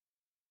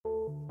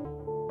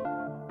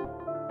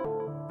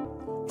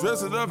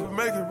Dress it up and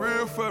make it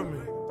real for me.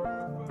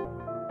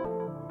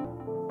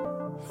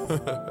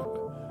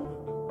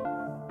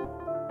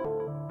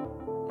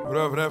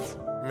 Whatever that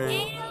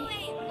means.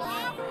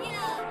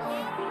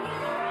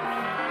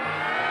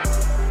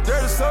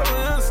 Dirty soda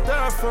in the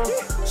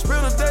styrofoam.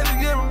 Spend a day to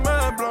get my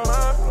mind blown.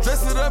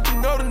 Dress it up, you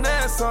know the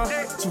Nassau.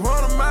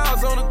 200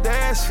 miles on the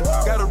dash.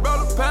 Gotta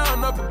roll a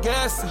pound up a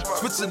gas.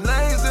 Switching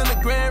lanes in the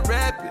Grand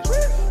Rapids.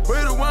 We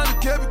the one that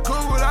kept it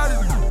cool without it.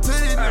 Till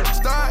you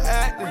start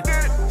acting.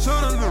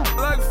 Should've looked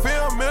like a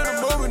film in a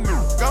movie.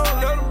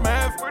 Gonna let them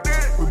have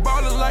it. We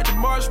ballin' like the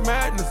March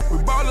Madness. We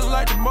ballin'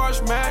 like the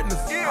March Madness.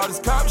 All this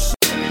cop shit.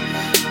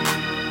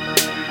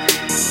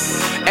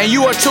 And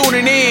you are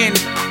tuning in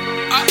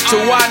to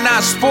Why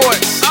Not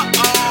Sports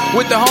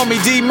with the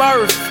homie D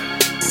Murph.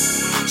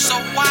 So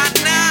why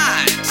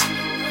not?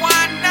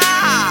 Why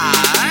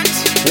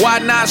not? Why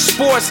Not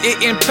Sports?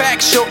 It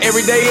impacts your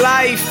everyday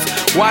life.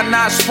 Why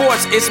Not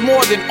Sports? It's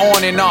more than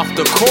on and off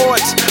the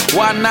court.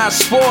 Why Not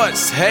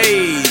Sports?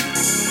 Hey.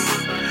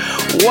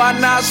 Why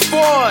Not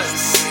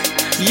Sports?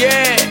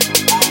 Yeah.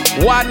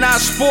 Why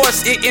Not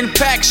Sports? It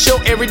impacts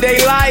your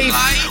everyday life.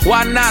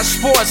 Why Not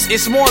Sports?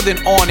 It's more than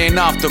on and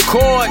off the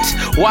court.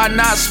 Why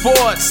Not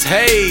Sports?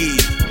 Hey.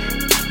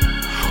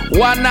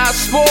 Why Not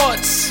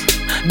Sports?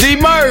 D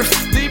Murph,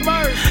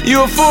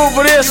 you a fool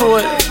for this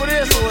one.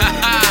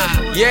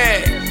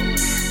 Yeah.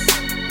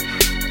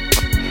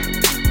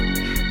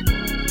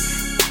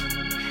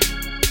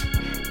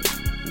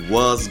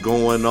 What's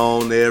going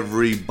on,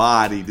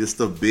 everybody? This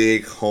the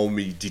big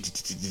homie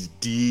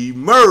D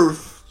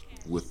Murph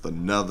with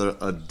another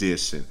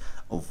edition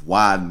of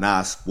Why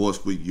Not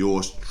Sports with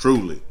yours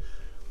truly,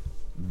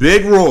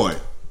 Big Roy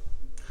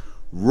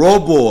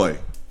Boy.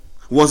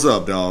 What's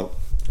up, dog?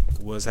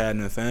 What's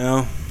happening,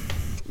 fam?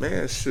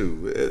 Man,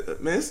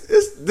 shoot, man,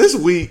 it's this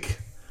week.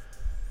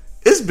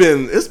 It's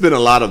been a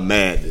lot of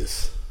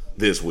madness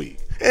this week,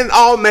 and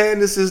all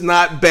madness is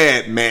not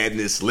bad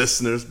madness,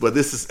 listeners. But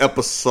this is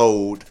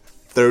episode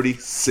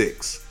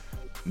 36,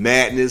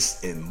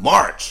 Madness in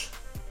March.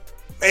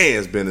 Man,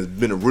 it's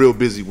been a real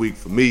busy week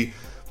for me.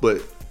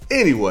 But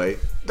anyway,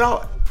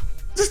 dog,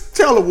 just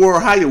tell the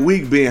world how your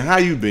week been, how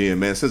you been,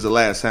 man, since the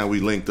last time we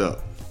linked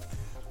up.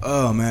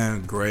 Oh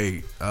man,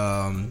 great.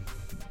 Trying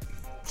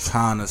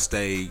to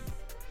stay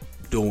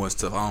doing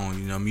stuff.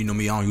 You know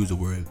me. I don't use the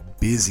word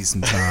busy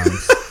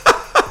sometimes,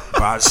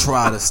 but I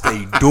try to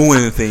stay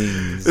doing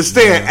things.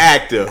 Staying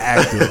active.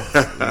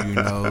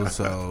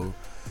 So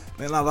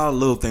man, a lot of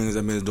little things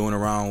I've been doing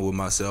around with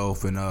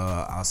myself and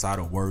outside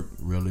of work,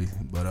 really.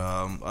 But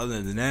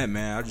other than that,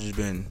 man, I just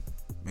been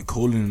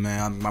cooling,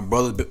 man. My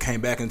brother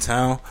came back in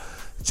town.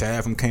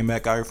 Chad came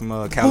back out here from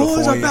California.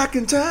 Boys are back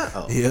in town.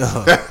 Oh.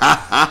 Yeah,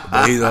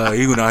 but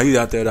he's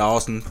out there to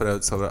Austin for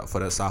that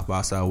South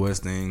by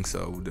Southwest thing.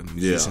 So the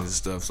musicians and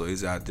stuff. So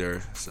he's out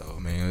there. So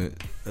man,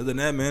 other than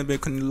that, man,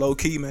 been low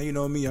key, man. You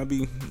know me, I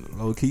be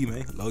low key,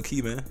 man.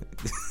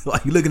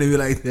 Like you looking at me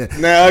like that?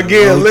 Now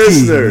again, low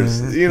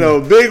listeners, key,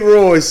 Big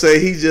Roy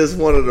say he just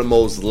one of the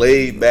most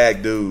laid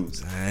back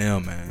dudes.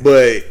 Damn, man.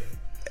 But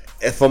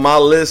and for my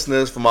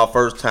listeners, for my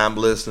first time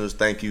listeners,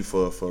 thank you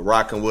for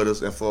rocking with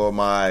us. And for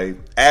my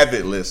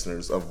avid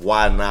listeners of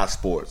Why Not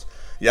Sports,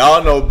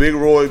 y'all know Big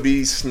Roy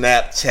be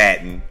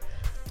Snapchatting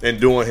and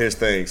doing his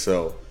thing.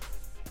 So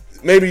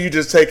maybe you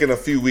just taking a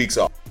few weeks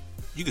off.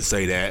 You could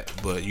say that,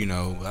 but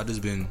I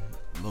just been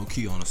low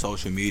key on the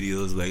social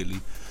medias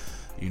lately.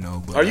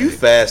 But are you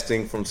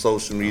fasting from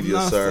social media,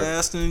 I'm not sir?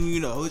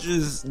 Fasting,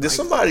 just did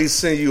somebody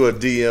send you a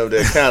DM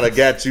that kind of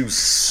got you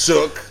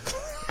shook?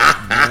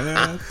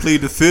 Yeah,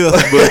 plead the fifth,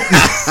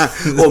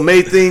 but or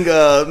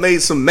made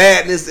some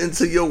madness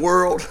into your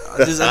world.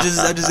 I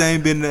just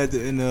ain't been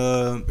in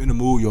the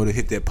mood, to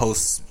hit that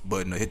post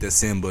button or hit that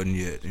send button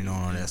yet.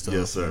 All that stuff.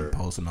 Yes, sir.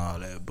 Post and all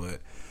that, but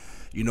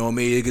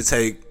it could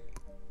take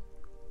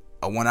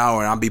 1 hour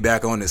and I'll be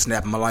back on it,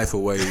 snapping my life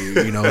away.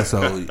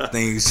 So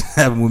things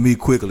happen with me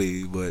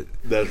quickly. But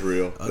that's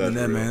real. Other than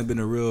that, man, it's been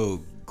a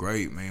real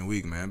great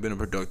week, man. It's been a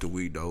productive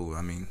week though.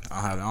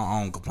 I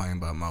don't complain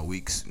about my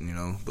weeks,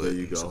 but there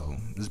you go. So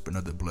this has been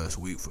another blessed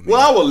week for me.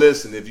 Well, I will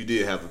listen if you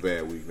did have a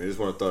bad week, man. Just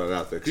want to throw that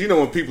out there, because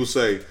when people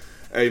say,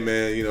 "Hey,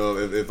 man,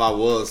 if I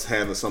was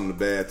having something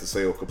bad to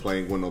say or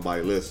complain, wouldn't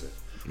nobody listen?"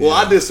 Well,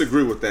 I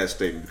disagree with that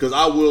statement, because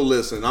I will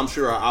listen. I'm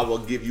sure I will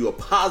give you a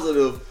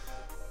positive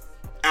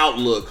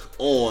outlook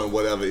on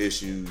whatever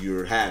issue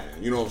you're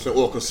having,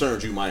 or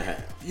concerns you might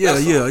have. Yeah.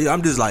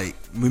 I'm just like,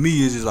 with me,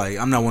 it's just like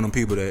I'm not one of them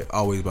people that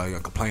always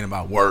complain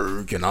about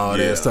work and all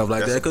that stuff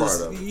like that.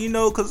 Because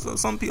because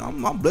some people,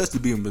 I'm blessed to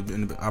be in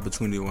the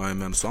opportunity where I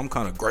am, so I'm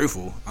kind of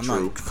grateful. I'm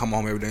not come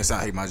home every day and say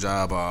I hate my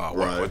job.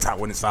 What time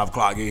when it's 5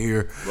 o'clock get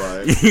here?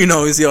 Right.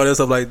 You see all that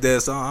stuff like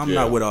that. So I'm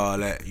not with all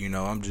that.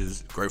 I'm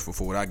just grateful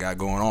for what I got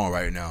going on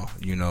right now.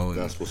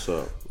 That's what's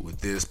up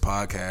with this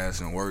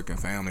podcast and work and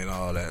family and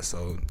all that.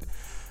 So.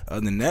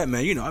 Other than that,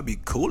 man, I be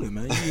cooling,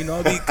 man. I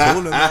be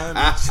cooling, man.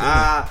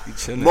 Be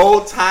chilling.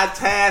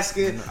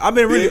 Multitasking. I've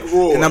been really,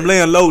 and I'm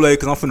laying low,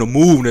 because I'm finna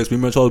move next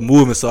week. I'm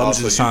moving, so I'm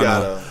just trying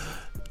to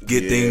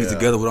get things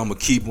together.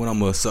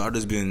 So I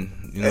just been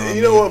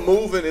You know what?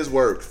 Moving is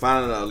work.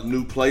 Finding a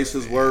new place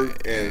is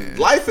work, and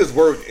life is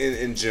work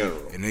in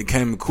general. And it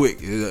came quick.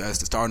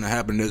 It's starting to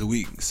happen this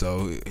week,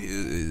 so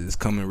it's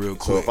coming real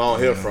quick. So if I don't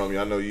hear from you,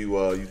 I know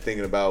you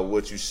thinking about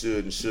what you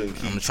should and shouldn't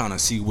keep. I'm trying to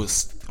see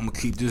I'm gonna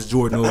keep this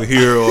Jordan over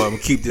here, or I'm gonna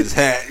keep this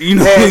hat.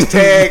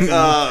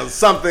 Hashtag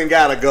something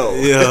gotta go.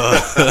 Yeah,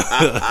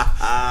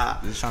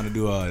 just trying to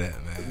do all that,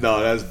 man.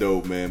 No, that's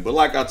dope, man. But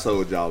like I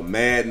told y'all,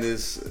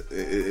 Madness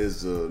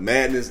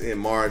in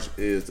March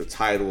is the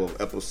title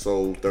of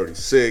episode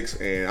 36,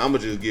 and I'm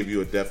gonna just give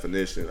you a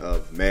definition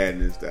of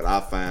madness that I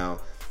found: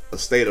 a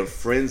state of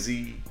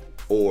frenzy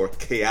or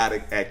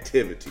chaotic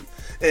activity.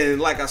 And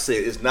like I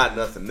said, it's not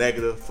nothing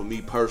negative for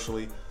me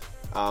personally.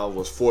 I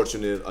was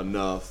fortunate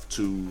enough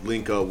to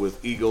link up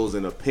with Egos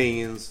and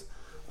Opinions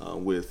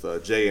with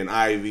Jay and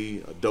Ivy,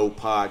 a dope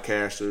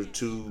podcaster,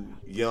 two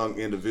young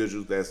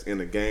individuals that's in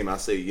the game. I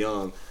say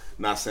young,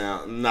 not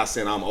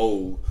saying I'm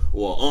old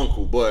or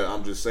uncle, but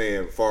I'm just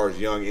saying as far as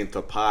young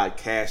into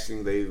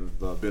podcasting,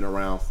 they've been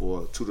around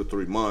for 2 to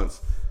 3 months.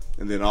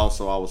 And then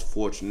also I was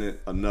fortunate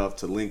enough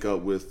to link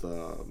up with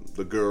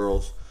the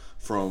girls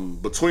from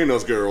Between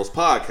Us Girls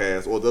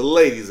podcast, or the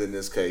ladies in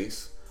this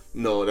case.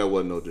 No, that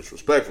wasn't no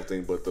disrespectful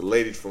thing, but the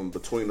ladies from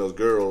Between Those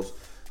Girls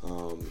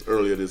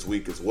earlier this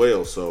week as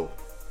well. So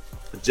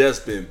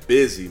just been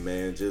busy,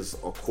 man. Just,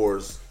 of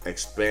course,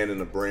 expanding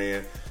the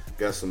brand.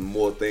 Got some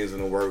more things in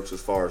the works as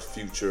far as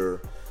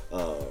future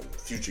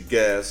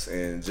guests.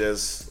 And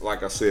just,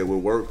 like I said, with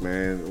work,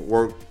 man,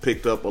 work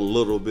picked up a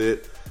little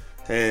bit.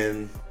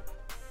 And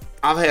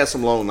I've had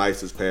some long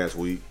nights this past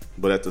week.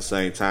 But at the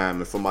same time,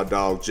 and for my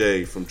dog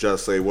Jay from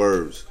Just Say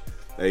Words,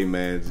 hey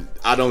man,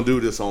 I don't do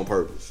this on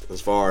purpose.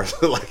 As far as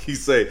like he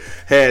say,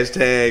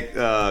 hashtag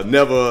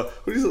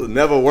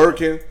never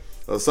working,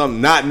 or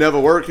something never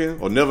working,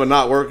 or never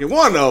not working.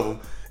 One of them.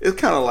 It's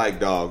kind of like,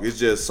 dog, it's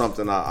just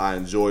something I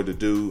enjoy to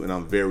do, and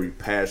I'm very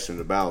passionate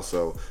about.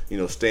 So,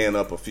 staying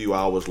up a few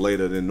hours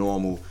later than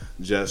normal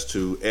just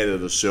to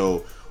edit a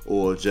show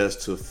or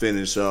just to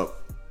finish up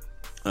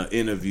an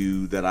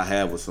interview that I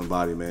have with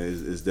somebody, man,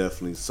 is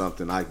definitely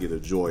something I get a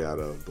joy out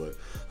of. But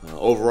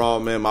overall,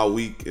 man, my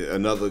week,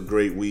 another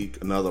great week,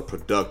 another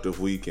productive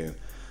week, and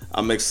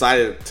I'm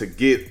excited to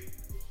get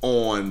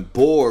on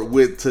board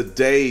with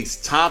today's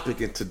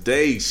topic and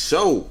today's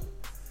show.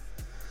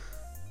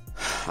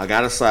 I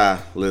gotta say,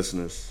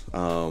 listeners,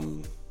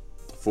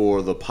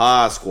 for the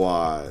Pod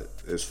Squad,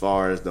 as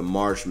far as the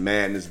March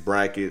Madness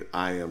bracket,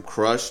 I am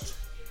crushed.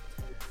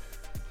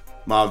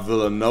 My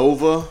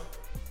Villanova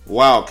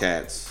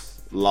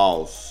Wildcats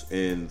lost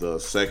in the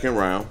second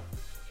round.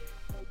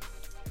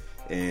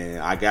 And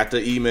I got the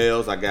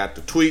emails, I got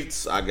the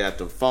tweets, I got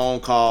the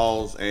phone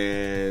calls,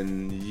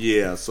 and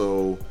yeah,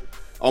 so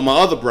on my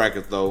other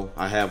bracket though,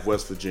 I have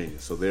West Virginia.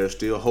 So there's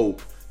still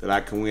hope that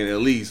I can win at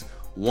least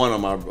one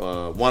of my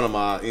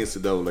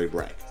NCAA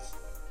brackets.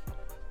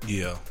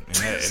 Yeah, and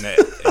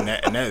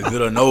that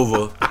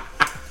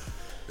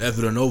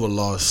Villanova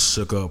loss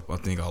shook up, I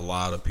think, a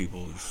lot of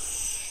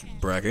people's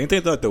bracket. Ain't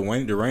they like the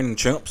reigning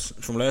champs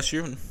from last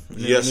year?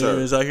 Yes, sir.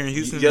 Is out here in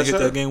Houston. Yes, they sir.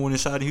 Get that game winning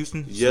shot in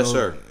Houston. Yes,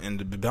 sir. And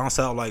to bounce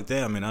out like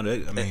that, I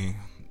mean,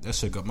 that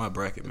shook up my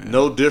bracket, man.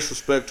 No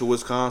disrespect to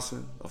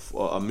Wisconsin,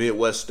 a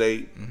Midwest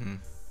state. Mm-hmm.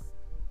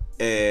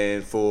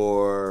 And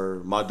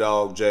for my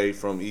dog Jay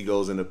from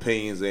Egos and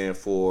Opinions, and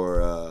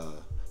for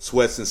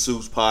Sweats and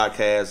Suits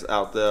podcast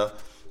out there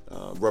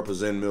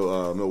representing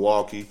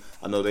Milwaukee.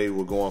 I know they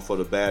were going for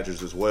the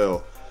Badgers as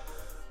well.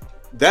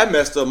 That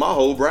messed up my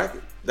whole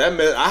bracket.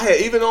 I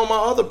had, even on my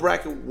other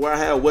bracket where I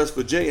had West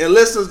Virginia. And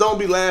listeners, don't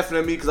be laughing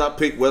at me because I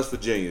picked West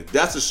Virginia.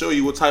 That's to show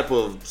you what type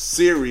of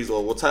series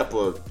or what type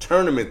of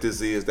tournament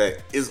this is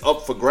that is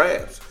up for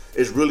grabs.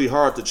 It's really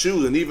hard to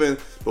choose. And even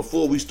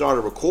before we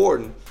started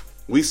recording,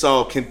 we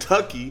saw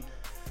Kentucky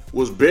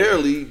was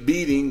barely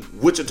beating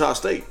Wichita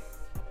State.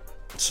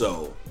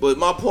 So, but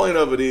my point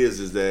of it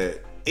is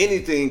that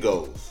anything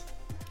goes.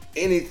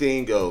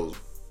 Anything goes.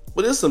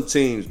 But there's some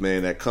teams,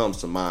 man, that comes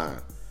to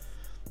mind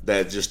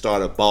that just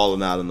started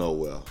balling out of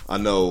nowhere. I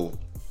know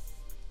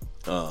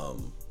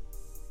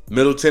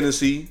Middle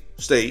Tennessee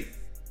State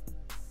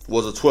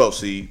was a 12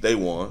 seed. They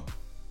won.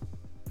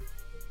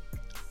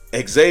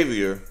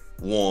 Xavier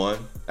won.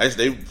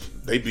 Actually,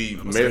 they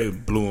beat Maryland. They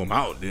blew them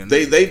out, didn't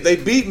they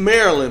beat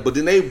Maryland, but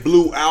then they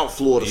blew out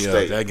Florida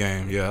State. Yeah, that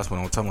game. Yeah, that's what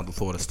I'm talking about, the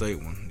Florida State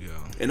one. Yeah.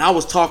 And I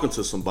was talking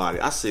to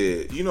somebody. I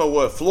said, you know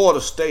what, Florida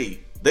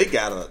State, they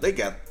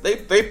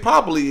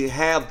probably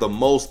have the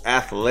most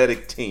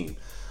athletic team.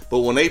 But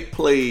when they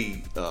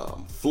played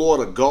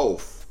Florida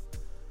Gulf,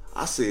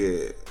 I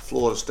said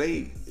Florida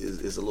State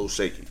is a little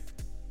shaky.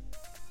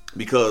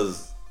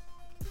 Because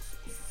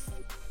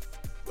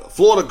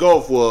Florida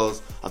Gulf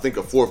was, I think,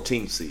 a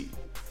 14th seed.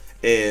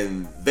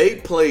 And they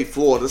played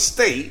Florida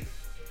State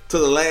to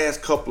the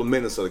last couple of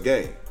minutes of the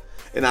game.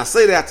 And I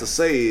say that to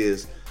say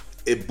is,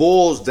 it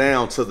boils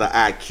down to the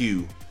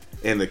IQ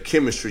and the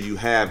chemistry you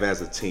have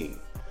as a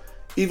team.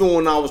 Even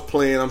when I was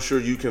playing, I'm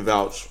sure you can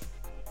vouch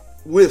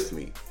with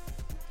me.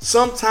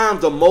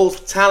 sometimes the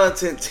most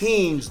talented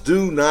teams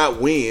do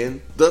not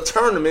win the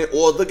tournament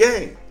or the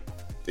game.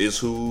 It's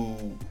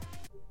who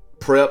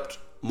prepped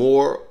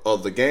more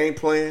of the game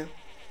plan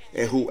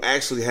and who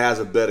actually has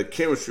a better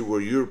chemistry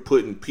where you're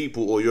putting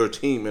people or your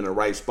team in the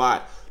right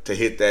spot to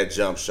hit that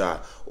jump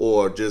shot,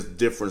 or just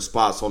different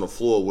spots on the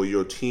floor where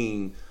your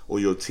team or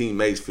your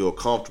teammates feel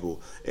comfortable.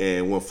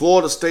 And when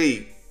Florida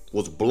State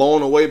was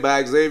blown away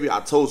by Xavier, I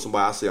told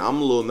somebody, I said,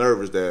 I'm a little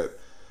nervous that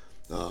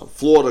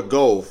Florida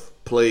Gulf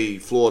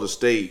played Florida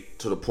State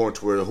to the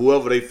point where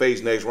whoever they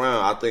face next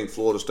round, I think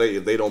Florida State,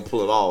 if they don't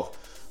pull it off,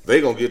 they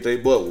going to get their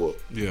butt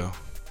whooped. Yeah.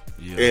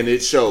 And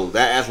it showed.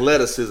 That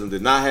athleticism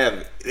did not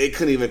have, they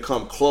couldn't even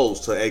come close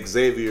to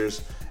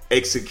Xavier's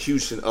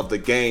execution of the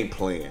game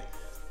plan.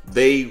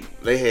 They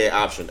had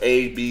option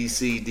A, B,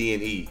 C, D,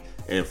 and E.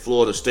 And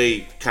Florida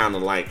State kind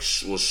of like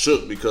was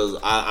shook because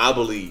I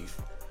believe,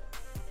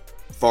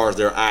 as far as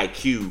their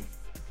IQ,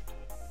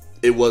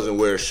 it wasn't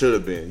where it should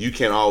have been. You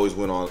can't always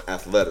win on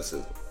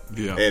athleticism.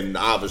 Yeah. And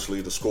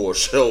obviously the score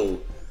showed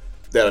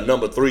that a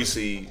number 3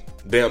 seed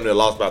damn near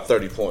lost by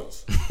 30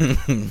 points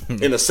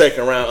in the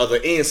second round of the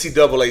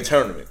NCAA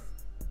tournament.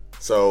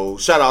 So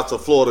shout out to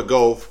Florida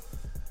Gulf.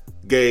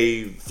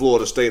 Gave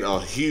Florida State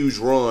a huge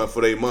run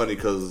for their money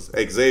because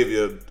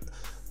Xavier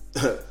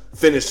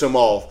finished him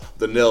off.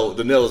 The nail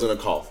is in the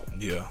coffin.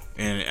 Yeah.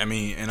 And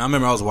I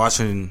remember I was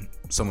watching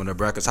some of the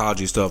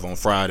bracketology stuff on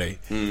Friday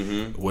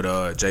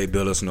with Jay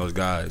Billis and those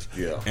guys.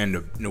 Yeah.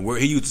 And the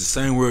word he used the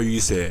same word you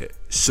said,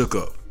 shook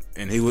up.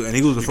 And he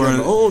was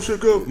referring.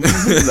 Shook up.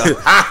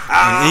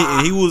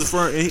 and he was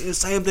referring.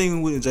 Same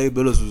thing with Jay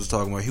Billis was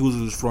talking about. He was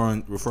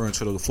referring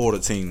to the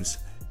Florida teams.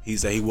 He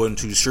said he wasn't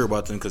too sure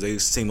about them because they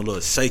seemed a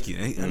little shaky.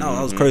 And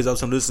I was crazy. I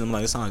was listening. I'm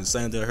like, it sounds like the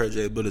same thing I heard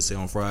Jay Billis say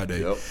on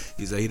Friday. Yep.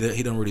 He said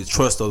he don't really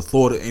trust those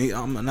Florida.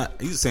 And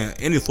he's saying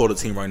any Florida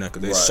team right now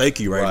because they're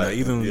shaky right now.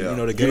 Even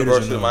the Gators.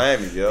 University of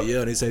Miami. Yep.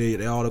 Yeah, they say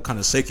they all kind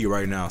of shaky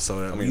right now. So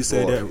when you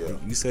said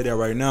that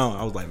right now,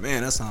 I was like,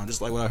 man, that sounds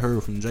just like what I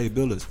heard from Jay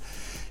Billis.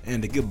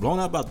 And to get blown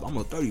out by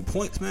almost 30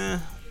 points,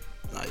 man.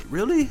 Like,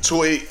 really?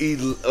 To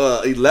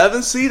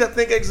 11 seed, I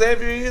think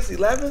Xavier is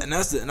 11.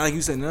 And like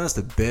you said, that's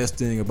the best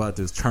thing about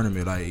this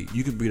tournament. Like,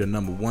 you can be the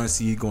number 1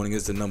 seed going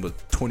against the number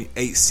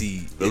 28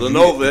 seed.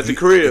 Villanova at the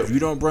crib. If you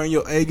don't bring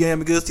your A game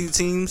against these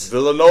teams,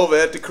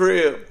 Villanova at the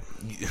crib.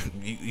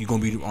 You're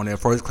gonna be on that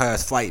first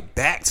class flight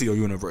back to your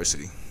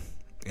university.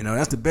 You know,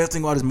 that's the best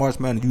thing about this March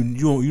Madness.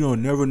 You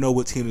don't never know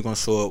what team is gonna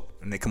show up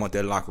when they come out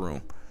that locker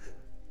room.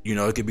 You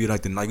know, it could be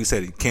like you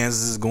said,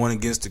 Kansas is going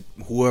against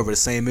whoever the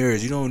same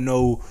areas. You don't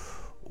know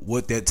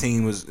what that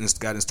team has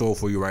got in store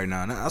for you right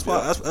now. And that's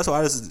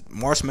why this is,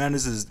 March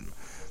Madness is.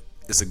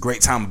 It's a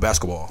great time of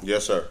basketball.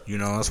 Yes, sir. You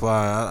know, that's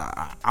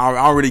why I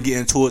already get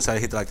into it. So I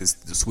hit like the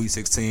Sweet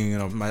 16. You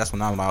know, that's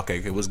when I'm like, okay,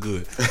 it was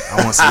good. I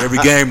want to see every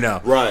game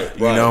now. Right.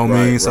 You know what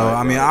I mean? So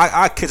I mean,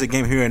 I catch a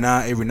game here and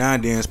now, every now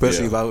and then,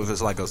 especially if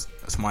it's like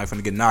somebody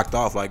finna get knocked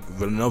off like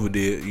Villanova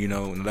did. You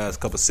know, in the last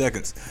couple of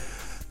seconds.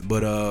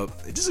 But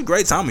it's just a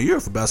great time of year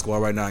for basketball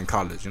right now in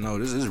college. You know,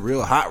 this is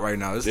real hot right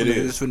now. It's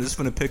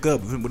finna pick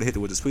up. We're gonna hit it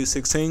with the Sweet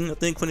 16, I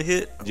think, finna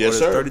hit. Yes,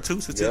 sir.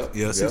 32, 16. Yep.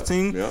 Yeah,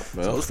 16. Yep.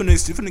 So it's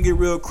finna get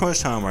real crunch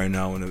time right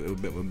now with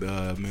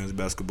men's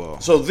basketball.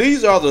 So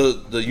these are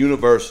the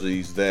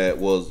universities that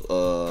was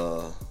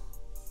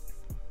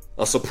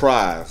a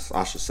surprise,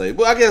 I should say.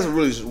 Well, I guess it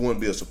really wouldn't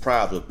be a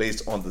surprise, but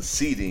based on the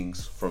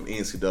seedings from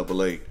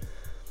NCAA,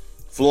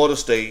 Florida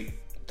State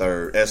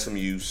 3rd,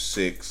 SMU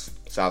 6th.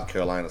 South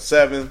Carolina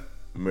 7th,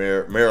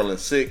 Maryland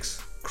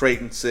 6th,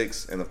 Creighton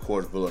 6th, and of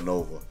course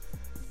Villanova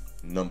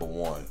number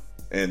 1.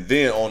 And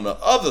then on the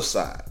other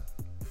side,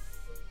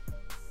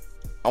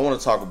 I want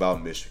to talk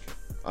about Michigan.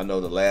 I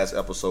know the last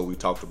episode we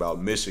talked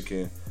about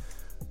Michigan,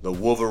 the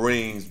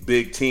Wolverines,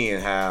 Big Ten,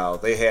 how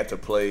they had to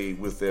play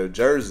with their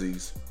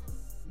jerseys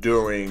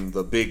during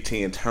the Big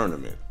Ten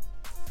tournament.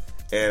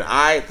 And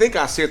I think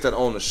I said that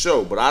on the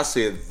show, but I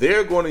said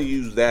they're going to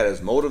use that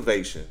as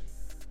motivation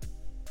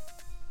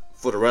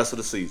for the rest of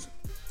the season.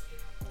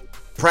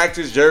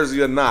 Practice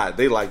jersey or not,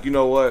 they like, you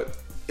know what?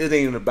 It ain't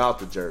even about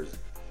the jersey.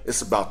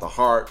 It's about the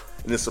heart,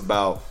 and it's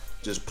about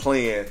just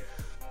playing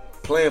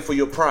for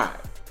your pride.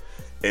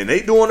 And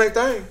they doing their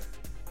thing.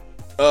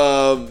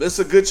 It's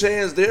a good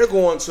chance they're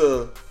going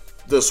to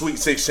the Sweet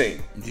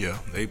 16. Yeah,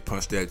 they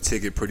punched that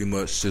ticket pretty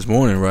much this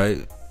morning,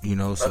 right? You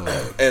know, so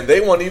and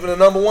they weren't even the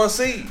number 1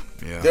 seed.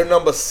 Yeah. They're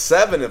number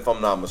 7, if I'm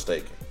not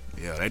mistaken.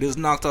 Yeah, they just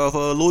knocked off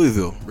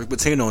Louisville, Rick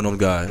Pitino and them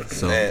guys.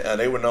 So. And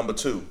they were number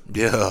 2.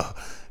 Yeah.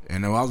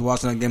 And when I was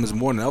watching that game this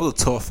morning, that was a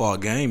tough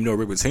fought game. You know,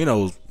 Rick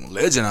Pitino's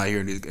legend out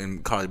here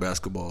in college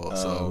basketball.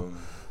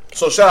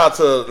 So shout out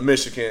to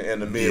Michigan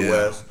and the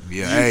Midwest.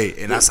 Yeah. Hey,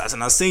 and I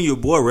seen your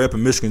boy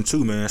repping Michigan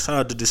too, man. Shout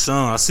out to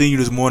Deshaun. I seen you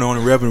this morning on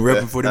the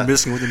repping for the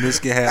Michigan with the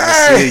Michigan hat.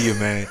 I seen you,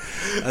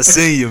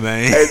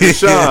 man. Hey,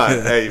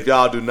 Deshaun. Hey, if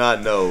y'all do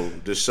not know,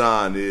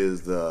 Deshaun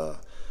is the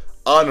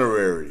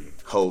honorary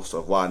host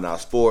of Why Not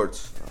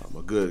Sports.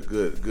 A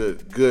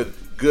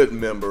good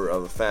member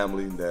of the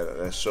family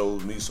that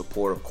shows me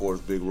support, of course,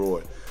 Big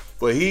Roy.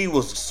 But he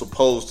was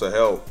supposed to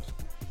help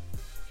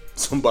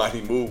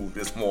somebody moved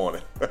this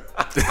morning.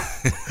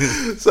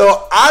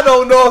 So I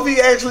don't know if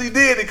he actually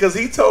did it because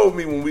he told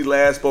me when we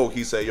last spoke,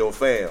 he said, yo,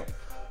 fam,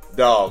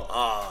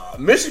 dog,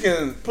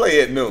 Michigan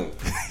play at noon.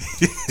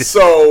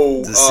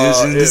 So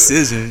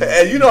decision.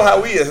 And you know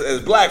how we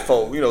as black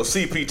folk,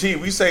 CPT,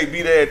 we say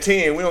be there at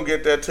 10. We don't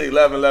get there till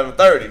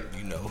 11:30.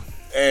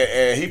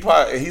 And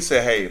he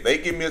said, hey, if they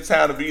give me a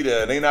time to be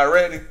there and they not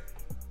ready,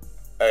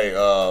 hey,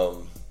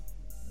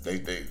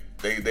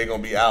 they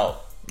gonna be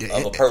out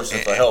of a person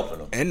for helping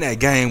them. And that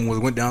game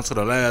went down to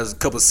the last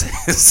couple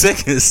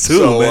seconds too,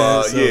 so,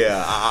 man.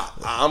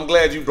 I'm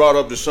glad you brought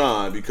up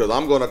Deshaun because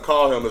I'm gonna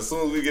call him as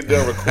soon as we get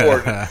done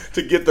recording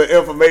to get the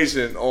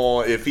information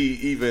on if he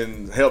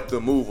even helped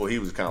them move or he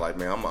was kind of like,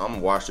 man, I'm gonna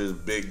watch this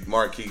big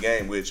marquee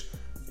game, which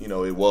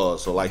it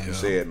was. So like you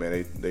said,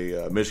 man,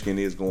 they Michigan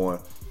is going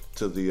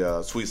to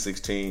the Sweet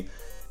 16.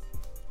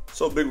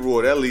 So Big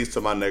Roy, that leads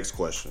to my next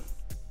question.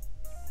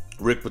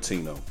 Rick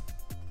Pitino.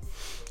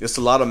 It's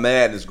a lot of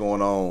madness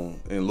going on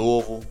in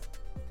Louisville,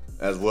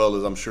 as well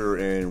as I'm sure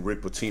in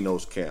Rick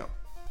Pitino's camp.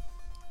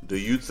 Do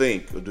you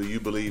think or do you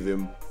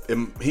believe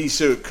he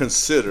should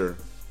consider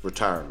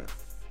retirement?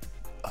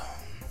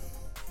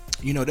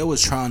 They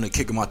was trying to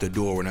kick him out the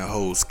door when that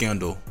whole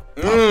scandal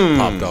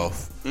popped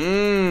off.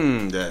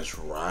 That's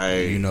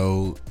right.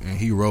 And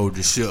he rode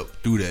the ship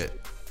through that.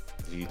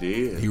 He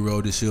did. He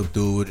rode the ship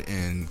through it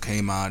and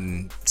came out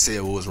and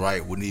said what was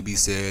right, what need to be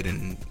said,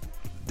 and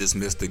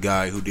dismissed the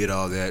guy who did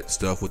all that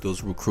stuff with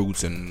those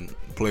recruits and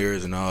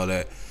players and all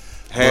that.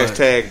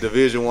 Hashtag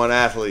Division I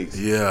athletes.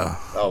 Yeah.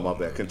 Oh, my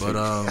bad. Continue.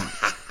 But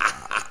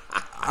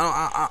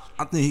I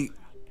think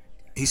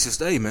he should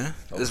stay, man.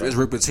 Okay. It's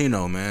Rick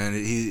Pitino, man.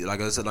 He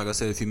like I said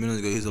a few minutes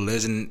ago, he's a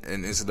legend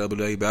in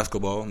NCAA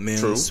basketball.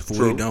 Men's for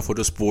what he done for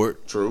the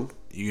sport. True.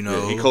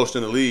 He coached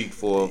in the league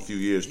for a few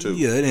years too.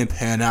 Yeah, it didn't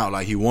pan out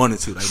like he wanted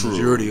to, like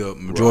majority of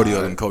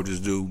them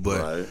coaches do.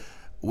 But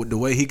with the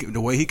way he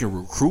can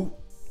recruit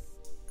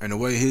and the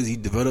way he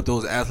developed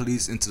those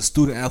athletes into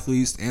student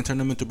athletes and turn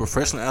them into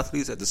professional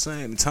athletes at the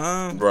same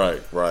time. Right.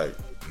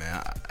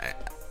 Man,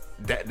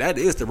 that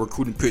is the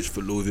recruiting pitch for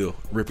Louisville,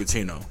 Rick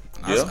Pitino.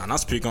 And I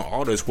speak on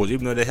all their sports,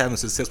 even though they're having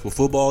success with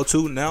football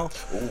too now.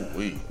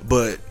 Ooh-wee.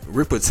 But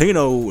Rick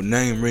Pitino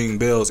name ring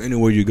bells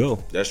anywhere you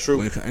go. That's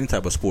true. Any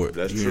type of sport.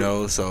 That's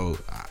true. So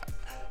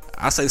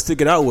I say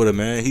stick it out with him,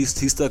 man. He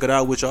stuck it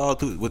out with y'all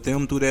with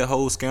them through that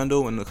whole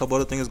scandal and a couple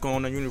other things going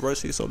on at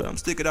university. So let him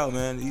stick it out,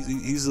 man.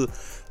 He's a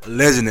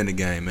legend in the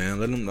game, man.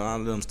 Let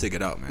him stick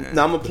it out, man.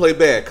 Now I'm gonna play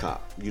bad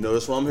cop.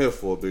 That's what I'm here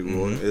for, Big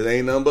Roy. It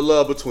ain't nothing but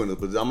love between us.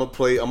 But I'm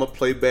gonna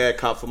play bad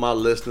cop for my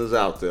listeners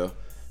out there,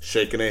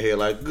 shaking their head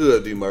like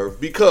good, D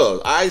Murph.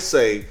 Because I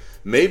say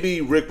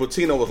maybe Rick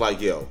Pitino was like,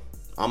 yo,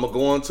 I'm gonna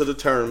go into the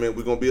tournament.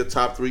 We're gonna be a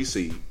top 3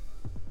 seed.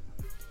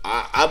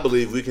 I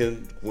believe we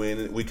can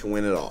win. We can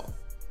win it all.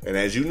 And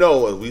as you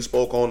know, as we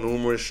spoke on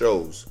numerous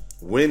shows,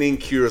 winning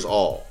cures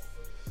all.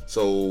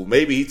 So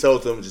maybe he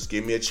told them, just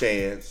give me a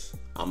chance.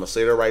 I'm going to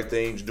say the right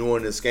things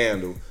during this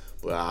scandal,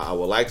 but I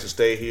would like to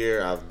stay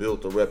here. I've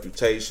built a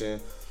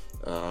reputation.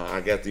 I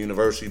got the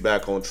university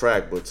back on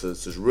track, but to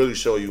really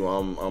show you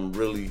I'm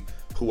really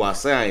who I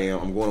say I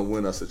am, I'm going to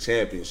win us a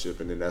championship,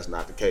 and then that's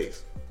not the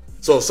case.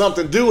 So if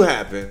something do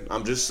happen,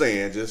 I'm just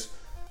saying, just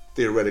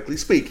theoretically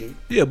speaking.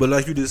 Yeah, but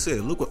like you just said,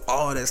 look at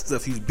all that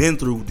stuff he's been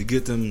through to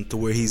get them to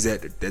where he's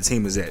at. That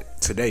team is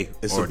at today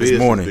or this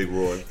morning. Big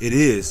Roy. It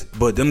is,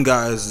 but them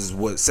guys is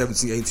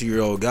 17,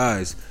 18-year-old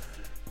guys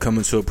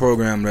coming to a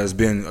program that's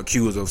been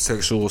accused of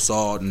sexual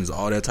assault and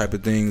all that type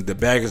of things. The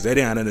baggage, they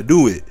didn't have nothing to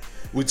do with it.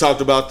 We talked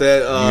about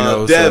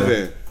that.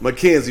 Devin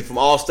McKenzie from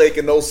All Steak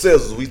and No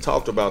Scissors. We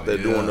talked about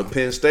that during the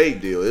Penn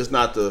State deal. It's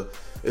not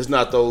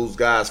those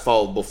guys'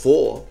 fault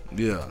before.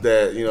 Yeah.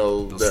 That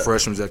those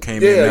freshmen that came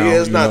in. Yeah,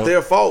 it's not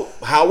their fault.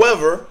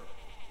 However,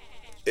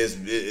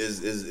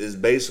 is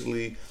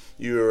basically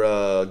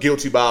you're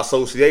guilty by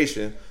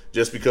association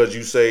just because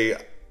you say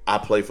I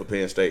play for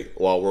Penn State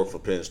or I work for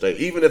Penn State,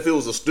 even if it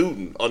was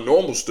a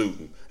normal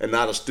student, and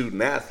not a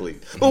student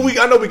athlete. But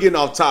I know we're getting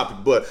off topic,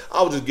 but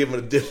I was just giving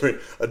a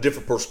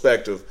different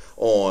perspective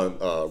on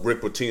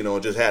Rick Pitino,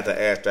 and just had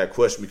to ask that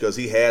question because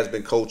he has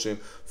been coaching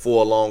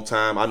for a long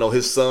time. I know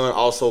his son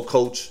also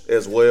coached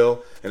as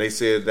well, and they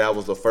said that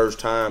was the first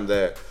time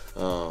that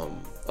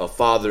a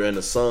father and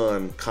a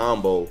son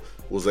combo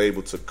was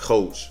able to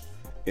coach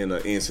in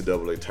an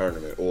NCAA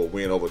tournament or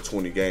win over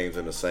 20 games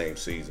in the same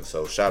season.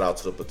 So shout out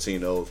to the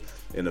Patinos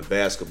and the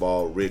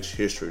basketball rich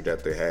history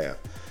that they have.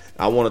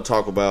 I want to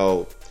talk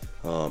about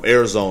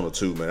Arizona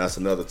too, man. That's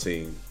another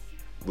team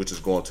which is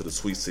going to the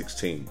Sweet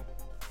 16.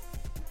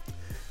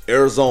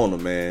 Arizona,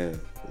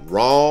 man.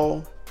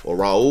 Raul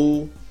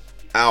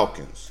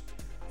Alkins,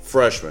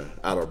 freshman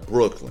out of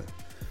Brooklyn.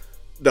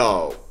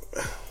 Dog,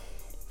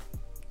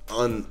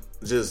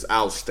 just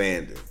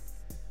outstanding.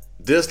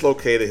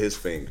 Dislocated his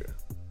finger.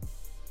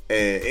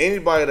 And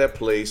anybody that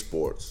plays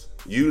sports,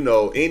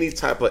 any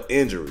type of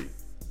injury,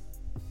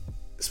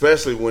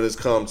 especially when it's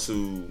come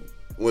to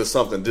when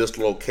something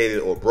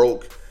dislocated or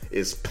broke,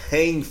 is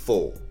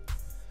painful.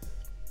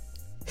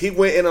 He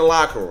went in the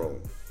locker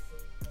room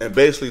and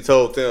basically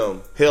told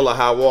them, hell or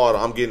high water,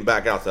 I'm getting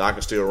back out there. I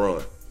can still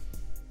run.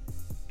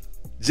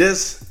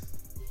 Just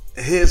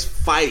his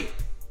fight,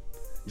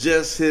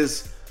 just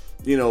his,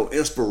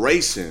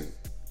 inspiration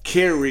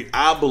carried,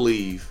 I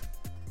believe,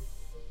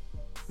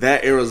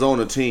 that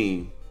Arizona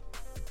team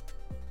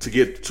to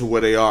get to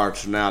where they are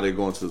to now they're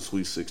going to the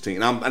Sweet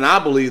 16. And I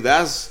believe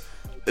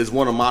is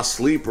one of my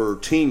sleeper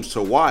teams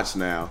to watch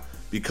now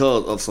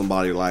because of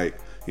somebody like,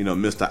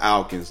 Mr.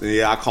 Alkins. And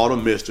yeah, I call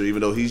him Mr.,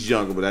 even though he's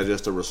younger, but that's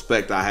just the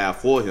respect I have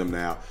for him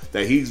now,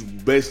 that he's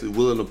basically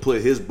willing to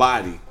put his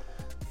body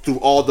through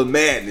all the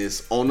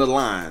madness on the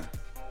line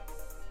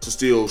to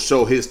still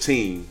show his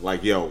team,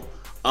 like, yo,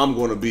 I'm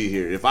going to be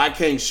here. If I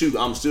can't shoot,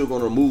 I'm still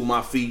going to move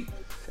my feet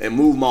and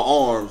move my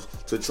arms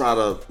to try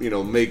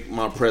to, make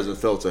my presence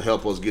felt to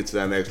help us get to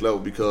that next level.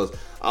 Because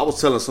I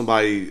was telling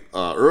somebody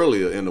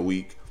earlier in the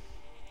week,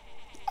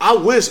 I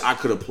wish I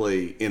could have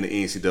played in the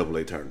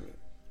NCAA tournament.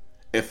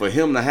 And for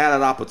him to have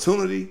that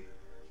opportunity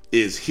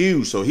is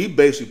huge. So he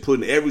basically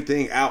putting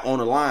everything out on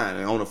the line.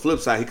 And on the flip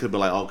side, he could be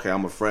like, okay,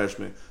 I'm a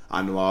freshman.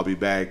 I know I'll be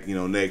back,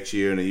 next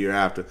year and the year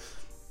after.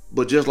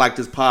 But just like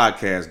this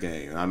podcast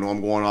game, I know I'm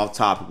going off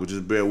topic, but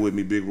just bear with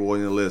me, Big Roy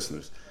and the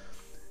listeners.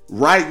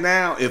 Right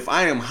now, if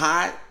I am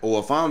hot or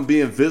if I'm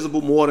being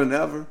visible more than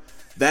ever,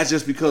 that's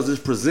just because it's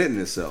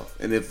presenting itself.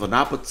 And if an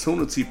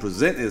opportunity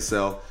presents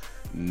itself,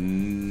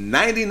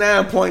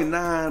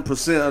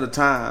 99.9% of the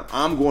time,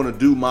 I'm going to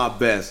do my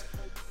best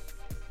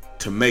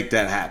to make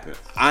that happen.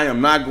 I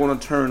am not going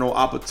to turn no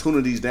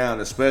opportunities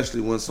down, especially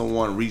when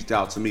someone reached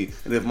out to me.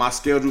 And if my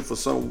schedule for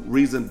some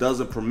reason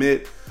doesn't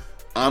permit,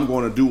 I'm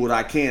going to do what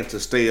I can to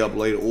stay up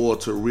late or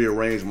to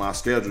rearrange my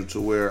schedule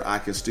to where I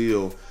can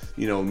still,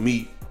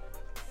 meet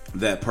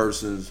that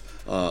person's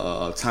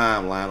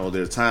timeline or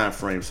their time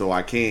frame, so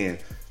I can,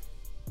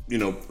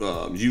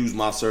 use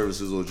my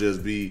services or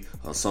just be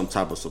some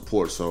type of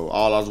support. So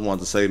all I just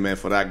wanted to say, man,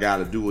 for that guy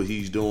to do what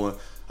he's doing,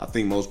 I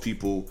think most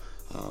people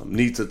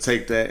need to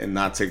take that and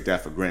not take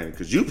that for granted.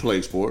 Because you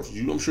play sports,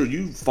 I'm sure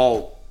you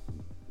fought.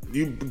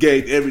 You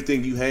gave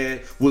everything you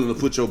had, willing to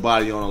put your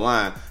body on the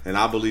line, and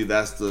I believe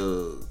that's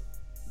the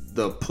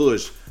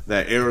push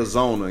that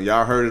Arizona.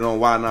 Y'all heard it on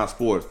Why Not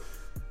Sports.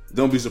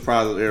 Don't be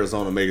surprised if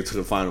Arizona make it to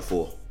the Final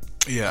Four.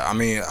 Yeah, I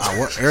mean,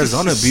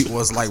 Arizona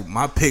was like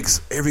my picks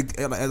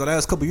the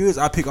last couple of years.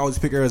 I always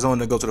pick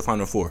Arizona to go to the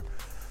Final Four.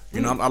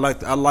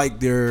 I like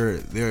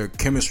their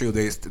chemistry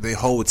with their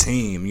whole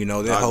team.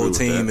 Their whole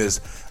team is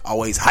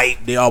always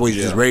hyped. They always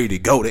just ready to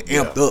go. They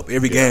amped up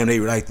every game. They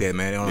like that,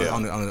 man.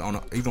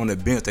 Even on the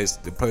bench,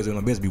 the players on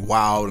the bench be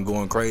wild and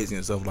going crazy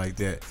and stuff like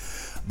that.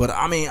 But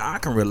I mean, I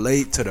can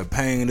relate to the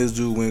pain this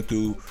dude went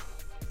through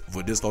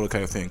for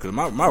dislocated finger.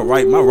 Because my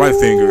right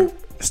finger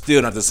is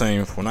still not the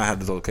same when I had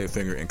dislocated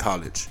finger in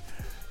college.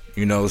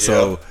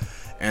 So.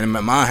 And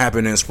mine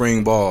happened in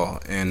spring ball,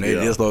 and they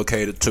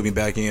dislocated, took me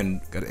back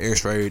in, got an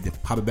x-ray,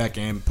 hopped it back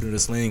in, put it in a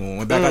sling, and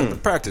went back out to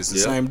practice the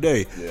same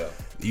day. Yeah.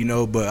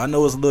 But I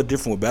know it's a little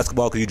different with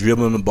basketball because you're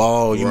dribbling the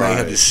ball, you might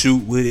have to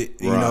shoot with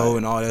it,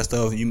 and all that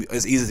stuff.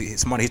 It's easy.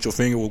 Somebody hit your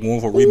finger with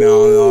going for a rebound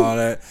and all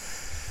that.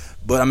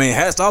 But I mean,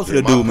 hats off to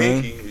the dude,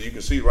 man. You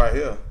can see right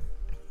here.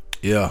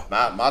 Yeah,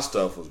 my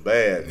stuff was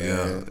bad.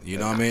 Man.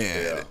 What I mean.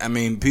 Yeah. I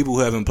mean, people who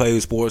haven't played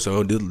sports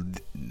or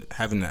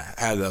having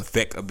had the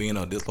effect of being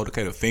a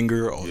dislocated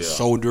finger or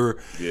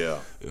shoulder. Yeah,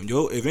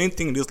 if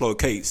anything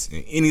dislocates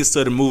in any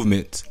sudden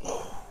movement,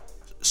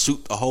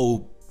 shoot a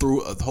whole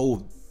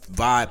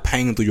vibe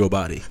pain through your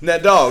body. Now,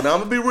 dog. Now I'm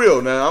gonna be real.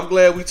 Now I'm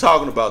glad we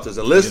talking about this.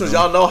 And listeners,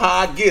 y'all know how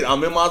I get.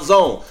 I'm in my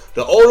zone.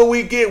 The older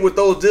we get with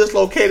those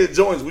dislocated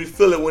joints, we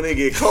feel it when they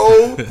get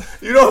cold.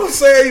 You know what I'm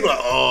saying? You're like,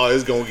 oh,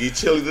 it's gonna get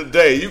chilly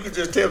today. You can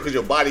just tell because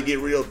your body get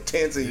real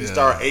tense and you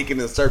start aching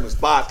in certain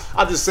spots.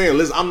 I'm just saying.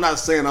 Listen, I'm not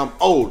saying I'm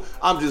old.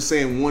 I'm just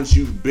saying once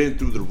you've been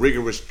through the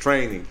rigorous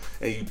training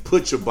and you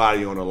put your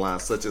body on the line,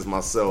 such as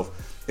myself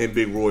and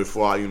Big Roy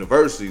for our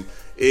universities.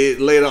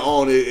 It later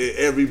on,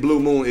 every blue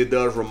moon, it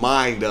does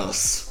remind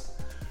us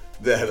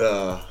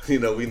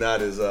that we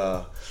not as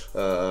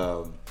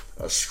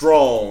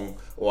strong,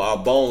 or our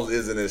bones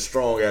isn't as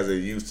strong as it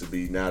used to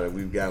be now that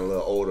we've gotten a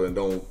little older and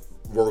don't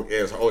work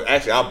as hard.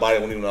 Actually, our body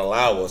won't even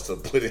allow us to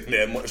put in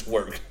that much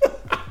work.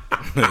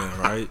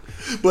 Right.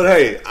 But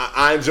hey,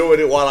 I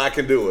enjoyed it while I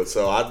can do it.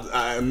 So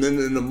and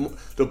then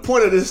the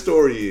point of this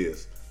story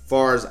is, as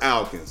far as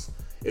Alkins,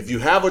 if you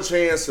have a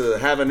chance to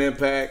have an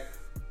impact,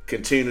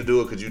 continue to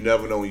do it because you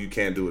never know when you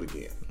can't do it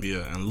again.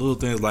 Yeah, and little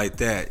things like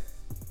that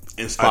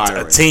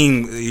inspire a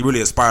team. It really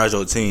inspires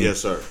your team.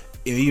 Yes, sir.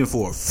 And even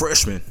for a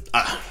freshman,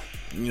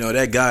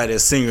 that guy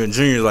that's senior and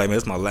junior is like, man,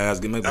 it's my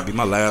last. It might be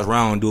my last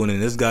round doing it.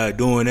 And this guy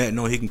doing that,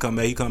 he can come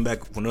back. He come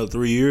back for another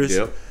 3 years.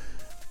 Yep.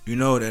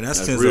 And that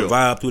sends a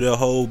vibe through the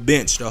whole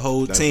bench, the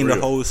whole team, the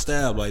whole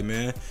staff. Like,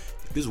 man,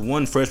 this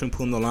one freshman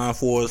putting the line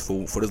for us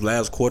for this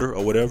last quarter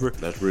or whatever.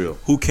 That's real.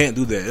 Who can't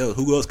do that?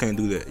 Who else can't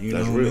do that? You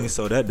know what I mean?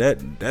 So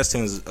that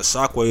sends a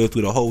shockwave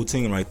through the whole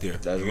team right there.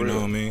 That's real. You know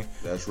what I mean?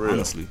 That's real.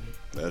 Honestly,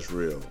 that's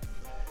real.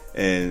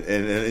 And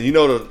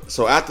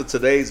so after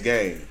today's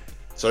game,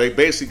 So they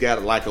basically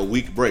got like a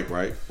week break,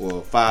 right?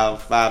 Or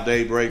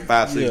 5-day break,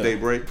 6 day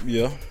break.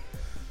 Yeah.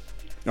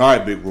 All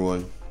right, Big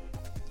Roy.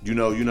 You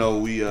know,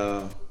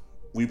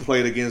 we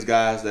played against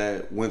guys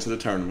that went to the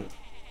tournament.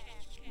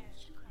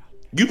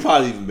 You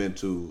probably even been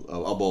to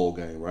a bowl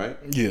game, right?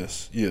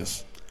 Yes.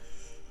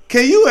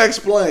 Can you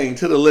explain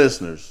to the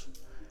listeners,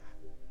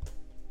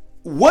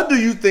 what do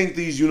you think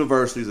these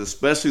universities,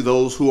 especially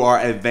those who are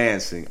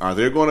advancing, are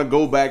they going to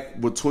go back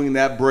between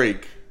that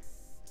break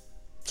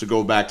to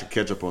go back to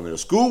catch up on their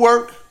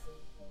schoolwork?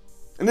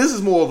 And this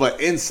is more of an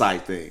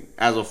insight thing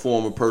as a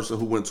former person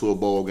who went to a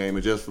bowl game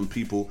and just from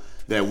people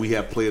that we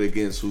have played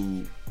against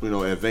who,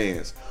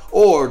 advance.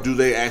 Or do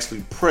they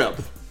actually prep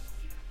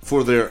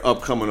for their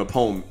upcoming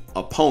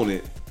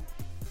opponent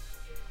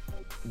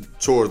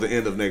towards the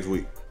end of next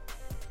week?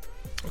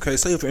 Okay,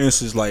 say for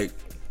instance, like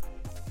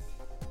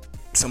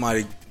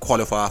somebody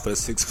qualified for the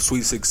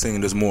Sweet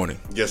 16 this morning.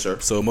 Yes, sir.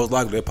 So most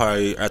likely they're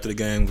probably after the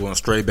game going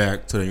straight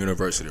back to the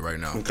university right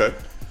now. Okay.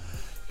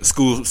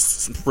 School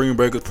spring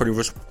break is pretty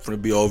much going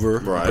to be over,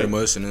 right? Pretty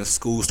much, and then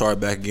school start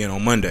back again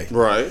on Monday.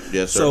 Right.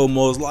 Yes, sir. So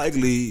most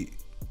likely,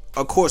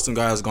 of course, some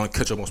guys are going to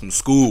catch up on some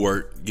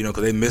schoolwork,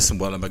 because they missed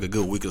like a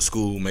good week of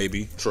school,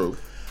 maybe. True.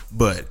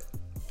 But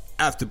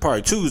after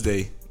probably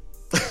Tuesday,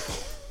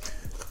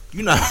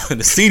 you're not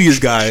finna see these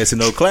guys in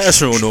no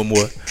classroom no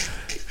more.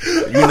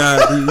 You're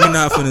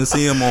not finna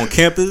see them on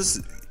campus.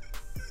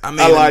 I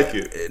mean, I like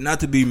it. Not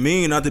to be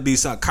mean, not to be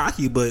so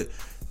cocky, but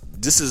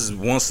this is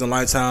once in a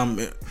lifetime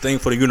thing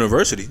for the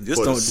university.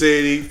 For the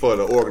city, for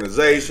the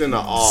organization, the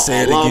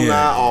alumni,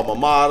 alma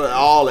mater,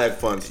 all that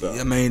fun stuff.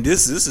 I mean,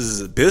 this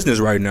is business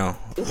right now.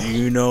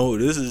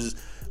 This is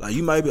like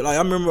you might be like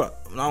I remember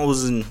when I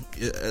was in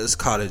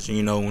college.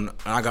 When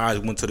our guys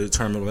went to the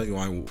tournament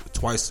like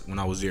twice when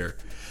I was there.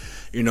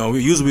 We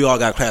all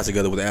got class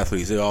together with the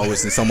athletes. They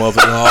always in some of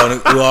it. We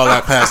all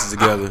got classes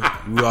together.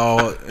 We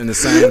all in the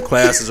same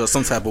classes or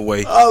some type of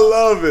way. I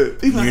love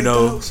it.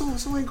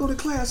 So ain't go to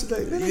class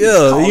today. Man,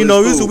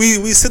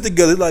 we sit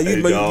together. Like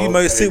you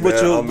may sit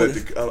with your.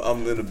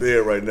 I'm in the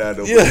bed right now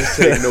though. Yeah. Just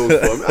take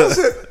notes for me. I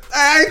said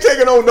I ain't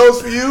taking no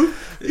notes for you.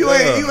 You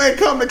ain't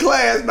come to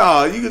class.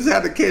 No, you just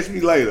have to catch me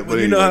later. But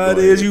you know how it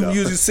is. You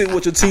usually sit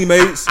with your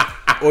teammates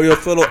or your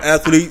fellow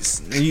athletes.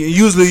 And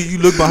usually you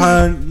look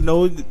behind.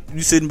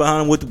 You sitting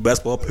behind with the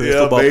basketball players,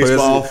 football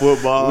players.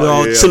 Football. We're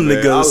all chilling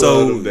together.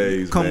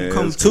 So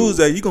come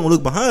Tuesday, you gonna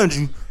look behind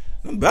you.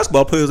 Them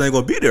basketball players ain't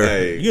gonna be there.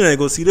 Hey. You ain't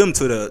gonna see them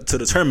to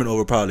the tournament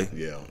over probably.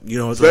 Yeah.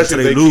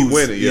 Especially if they lose. Keep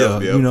winning.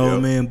 You know what I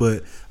mean?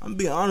 But I'm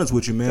being honest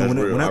with you, man.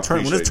 When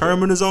this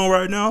tournament is on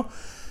right now,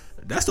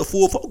 that's the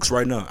full focus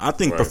right now. I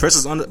think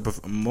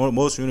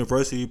most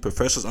university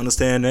professors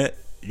understand that.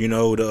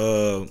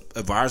 The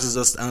advisors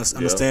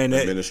understand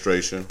that.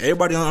 Administration.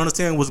 Everybody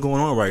understand what's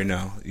going on right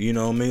now. You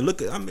know what I mean?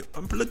 Look at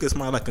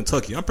somebody like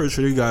Kentucky. I'm pretty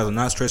sure you guys are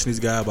not stressing these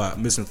guys about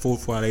missing 4 or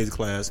 5 days of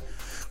class.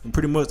 And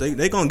pretty much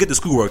they gonna get the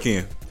schoolwork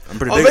in.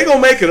 They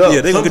gonna make it up.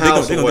 Yeah, they gonna get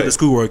the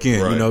schoolwork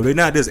in. Right. They're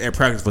not just at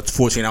practice for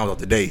 14 hours of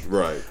the day.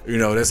 Right.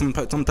 There's some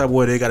type of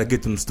way they got to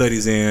get them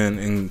studies in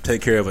and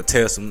take care of a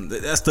test. And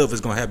that stuff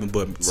is gonna happen.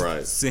 But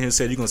sitting here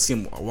said you're gonna see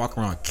them walk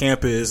around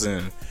campus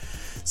and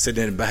sit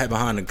there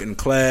behind in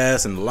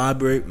class and the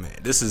library. Man,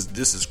 this is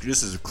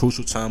a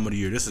crucial time of the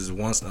year. This is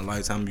once in a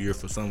lifetime of the year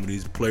for some of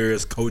these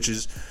players,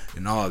 coaches,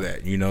 and all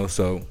that.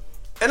 So.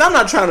 And I'm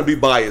not trying to be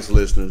biased,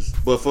 listeners,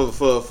 but for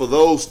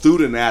those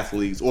student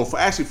athletes, or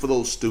for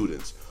those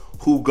students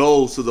who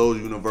goes to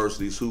those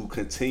universities who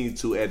continue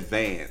to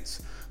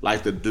advance,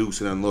 like the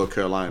Dukes and the North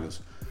Carolinas,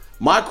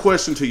 my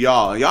question to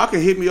y'all, and y'all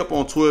can hit me up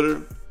on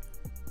Twitter,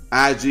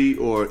 IG,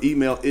 or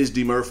email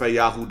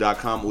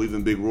isdmurphy@yahoo.com, or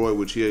even Big Roy,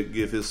 which he'll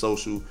give his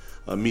social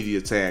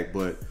media tag.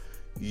 But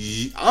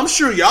I'm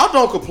sure y'all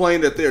don't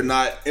complain that they're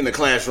not in the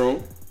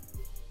classroom.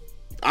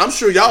 I'm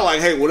sure y'all like,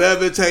 hey,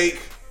 whatever it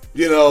take,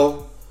 we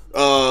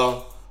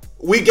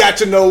got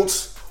your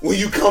notes when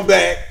you come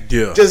back.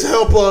 Yeah. Just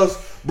help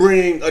us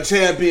bring a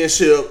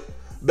championship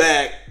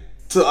back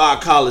to our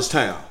college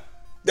town.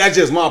 That's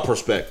just my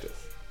perspective.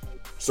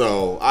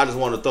 So I just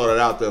want to throw that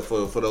out there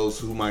for those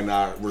who might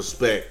not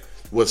respect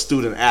what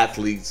student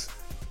athletes,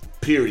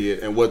 period,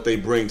 and what they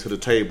bring to the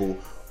table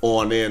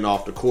on and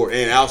off the court,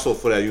 and also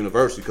for that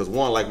university, because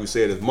one, like we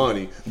said, is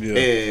money,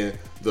 and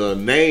the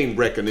name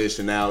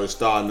recognition now is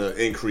starting to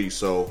increase.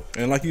 So,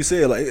 and like you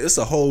said, like it's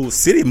a whole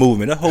city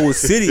movement. That whole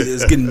city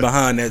is getting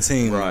behind that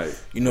team, right?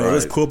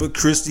 It's Corpus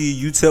Christi,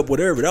 UTEP,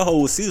 whatever. That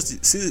whole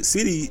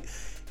city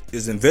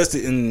is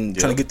invested in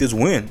trying to get this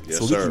win,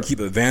 so we can keep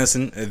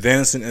advancing.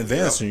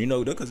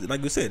 Because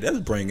like you said, that's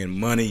bringing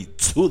money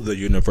to the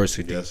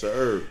university. Yes,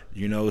 sir.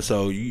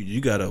 So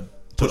you gotta.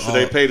 So should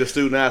they pay the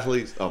student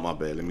athletes? Oh, my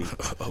bad. Let me.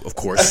 Of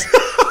course.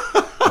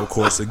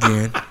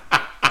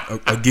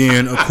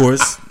 Again, of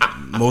course.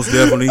 Most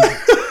definitely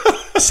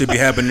should be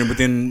happening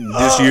within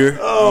this year.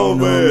 Oh,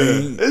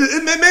 man.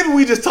 Maybe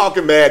we just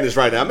talking madness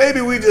right now.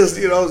 Maybe we just,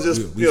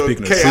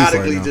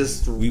 chaotically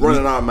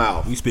running our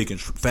mouth. We speaking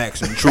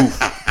facts and truth.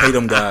 Pay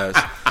them guys.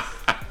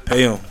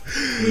 pay him.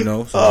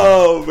 So.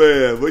 Oh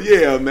man, but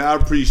yeah, man, I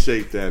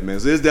appreciate that, man.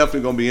 So it's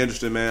definitely gonna be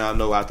interesting, man. I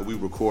know after we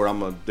record, I'm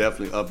gonna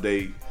definitely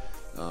update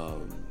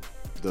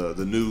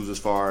the news as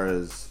far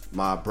as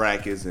my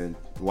brackets and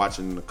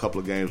watching a couple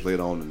of games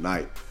later on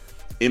tonight.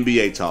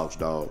 NBA talks,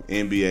 dog.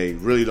 NBA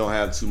really don't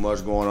have too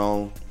much going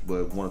on,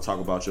 but want to talk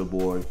about your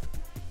boy,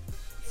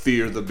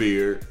 Fear the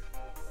Beard.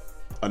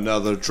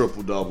 Another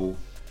triple-double,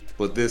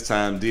 but this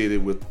time did it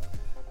with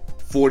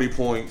 40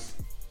 points,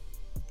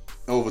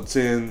 over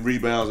 10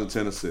 rebounds, and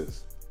 10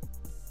 assists.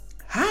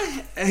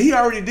 He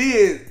already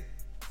did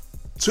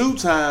 2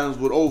 times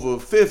with over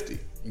 50.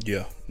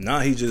 Yeah. Now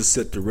he just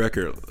set the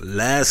record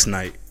last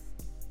night,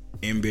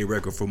 NBA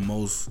record for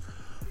most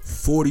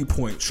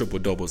 40-point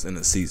triple-doubles in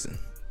a season.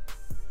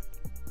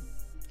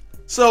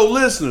 So,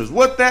 listeners,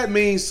 what that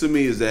means to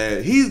me is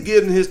that he's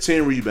getting his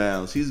 10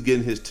 rebounds, he's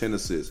getting his 10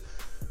 assists,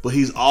 but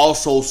he's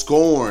also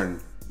scoring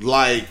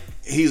like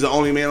he's the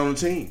only man on the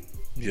team.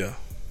 Yeah.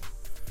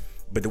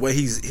 But the way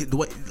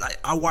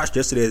I watched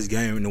yesterday's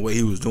game and the way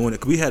he was doing it,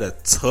 because we had a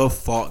tough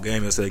fought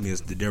game yesterday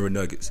against the Denver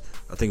Nuggets.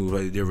 I think we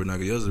played the Denver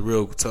Nuggets. It was a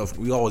real tough.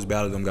 We always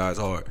battled them guys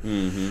hard.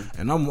 Mm-hmm.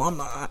 And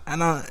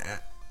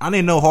I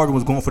didn't know Harden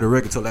was going for the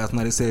record until last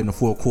night. They said in the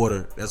fourth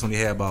quarter, that's when he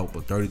had about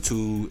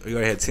 32. He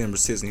already had 10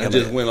 assists. And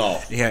he went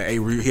off. He had 8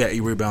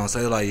 rebounds.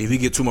 So like, if he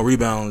get 2 more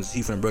rebounds,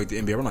 he finna break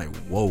the NBA. I'm like,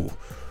 whoa.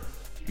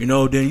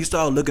 Then you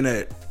start looking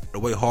at the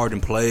way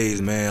Harden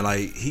plays, man.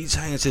 Like, he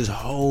changed his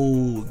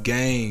whole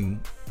game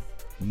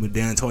when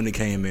D'Antoni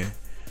came in.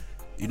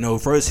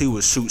 First he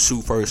was shoot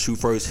first.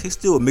 He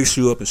still mix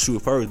you up and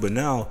shoot first, but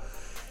now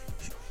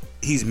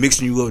he's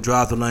mixing you up,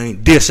 drive the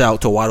lane, dish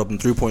out to a wide open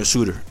 3-point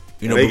shooter.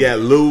 They got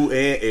Lou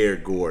and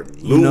Eric Gordon.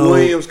 Lou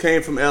Williams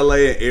came from LA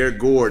and Eric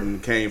Gordon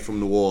came from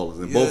New Orleans.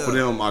 And both of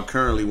them are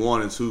currently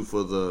 1 and 2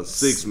 for the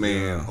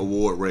 6-man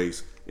award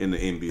race in the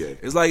NBA.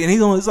 It's like, and he's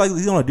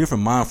on a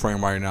different mind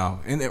frame right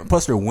now. And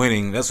plus they're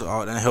winning.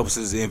 That helps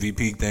his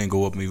MVP thing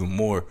go up even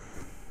more.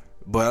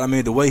 But I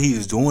mean, the way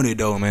he's doing it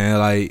though, man,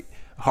 like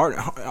Harden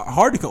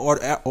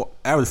can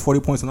average 40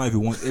 points a night if he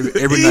wants,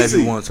 every night if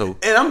he wants to.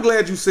 And I'm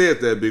glad you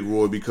said that, Big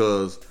Roy,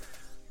 because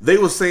they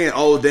were saying,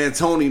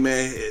 D'Antoni,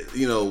 man,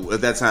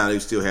 at that time they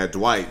still had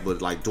Dwight,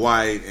 but like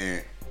Dwight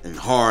and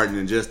Harden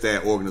and just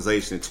that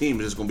organization and team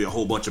is just gonna be a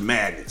whole bunch of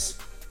madness.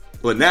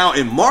 But now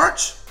in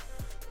March,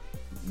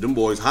 them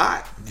boys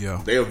hot.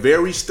 Yeah. They are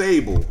very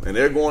stable, and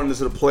they're going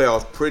into the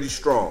playoffs pretty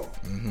strong.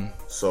 Mm-hmm.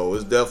 So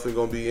it's definitely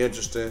going to be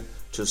interesting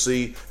to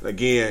see. And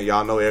again,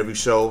 y'all know every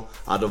show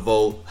I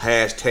devote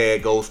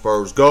 #Go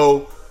Spurs.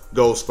 Go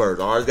Spurs.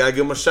 I always got to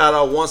give them a shout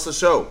out once a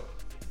show.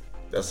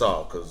 That's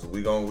all, because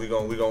we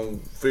gonna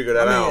figure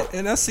that out.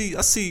 And I see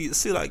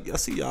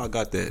y'all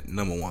got that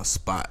number 1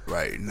 spot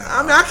right now.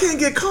 I mean, I can't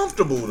get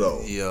comfortable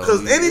though,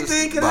 because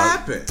anything can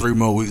happen. 3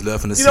 more weeks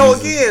left in the season.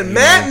 Again,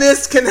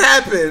 madness can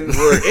happen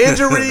with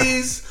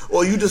injuries,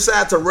 or you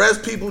decide to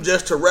rest people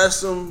just to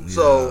rest them. Yeah.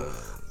 So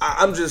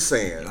I'm just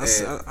saying,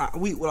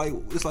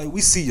 it's like we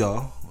see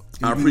y'all.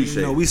 I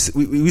appreciate it. We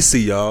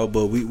see y'all,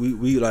 but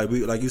we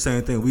like you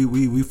saying thing.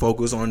 We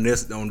focus on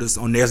next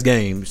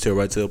game till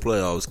the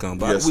playoffs come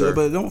by. Yes, sir.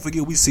 But don't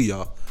forget, we see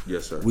y'all.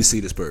 Yes, sir. We see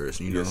the Spurs.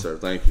 Yes, sir.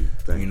 Thank you.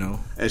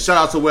 And shout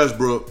out to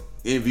Westbrook,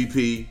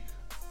 MVP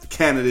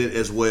candidate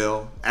as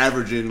well,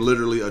 averaging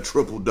literally a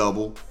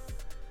triple-double.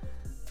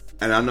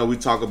 And I know we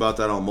talk about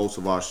that on most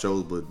of our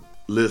shows, but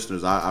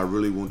listeners, I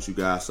really want you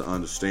guys to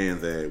understand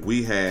that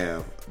we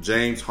have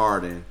James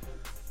Harden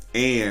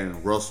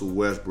and Russell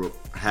Westbrook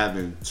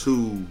having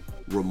 2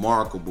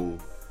 remarkable,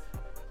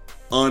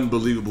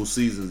 unbelievable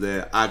seasons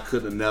that I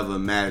could have never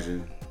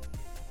imagined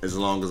as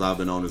long as I've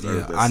been on this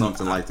earth that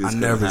something like this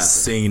could happen. I never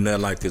seen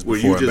nothing like this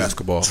before in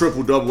basketball.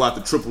 Triple-double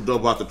after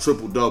triple-double after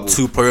triple-double.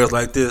 2 players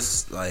like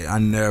this, like I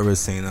never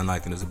seen nothing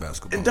like this in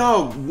basketball. And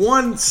dog,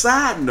 one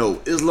side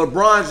note is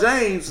LeBron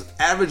James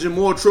averaging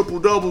more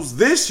triple-doubles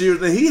this year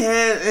than he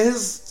had in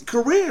his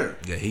career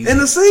in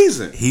the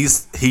season.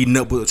 He's heating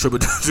up with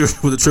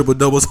the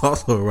triple-doubles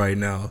also right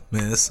now,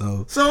 man.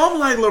 So I'm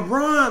like,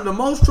 LeBron, the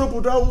most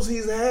triple-doubles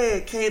he's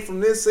had came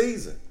from this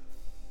season.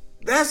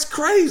 That's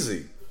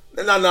crazy.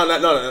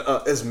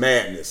 No. It's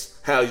madness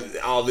how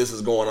all this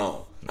is going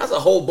on. That's a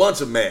whole bunch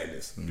of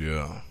madness.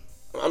 Yeah.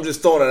 I'm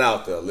just throwing it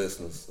out there,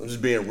 listeners. I'm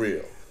just being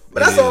real.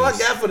 But that's all I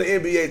got for the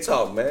NBA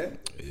talk, man.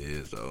 It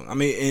is, though. I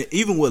mean, and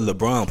even with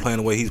LeBron playing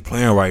the way he's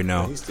playing right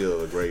now, he's still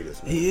the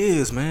greatest, man. He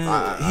is,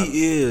 man.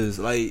 He is.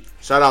 Like,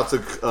 shout out to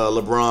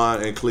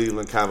LeBron and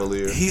Cleveland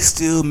Cavaliers. He's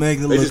still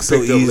making it look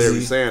so easy. They just picked up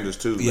Larry Sanders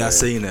too. Yeah,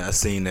 man. I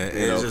seen that.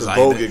 Because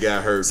Bogut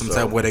got hurt. Some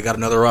type of way they got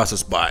another roster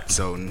spot.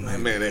 So,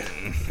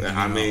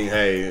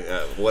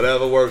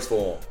 whatever works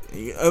for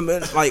him.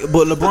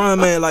 But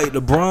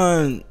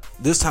LeBron,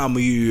 this time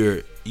of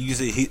year, you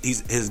see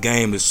his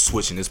game is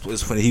switching. He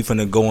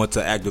finna go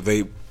into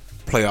activate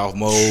playoff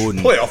mode.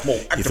 He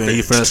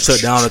finna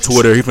shut down the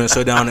Twitter. He finna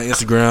shut down the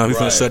Instagram. He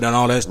finna shut down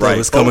all that stuff.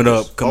 It's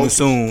coming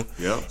soon.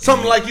 Yeah.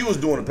 Something like you was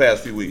doing the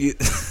past few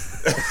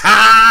weeks.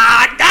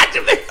 Got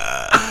you, man.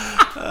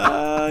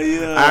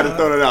 I had to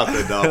throw that out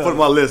there, dog. Put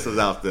my listeners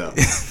out there.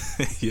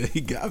 Yeah,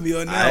 he got me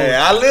on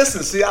that. I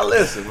listen. See, I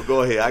listen. But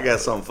go ahead. I got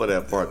something for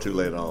that part too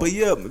later on. But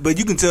yeah, but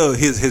you can tell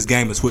his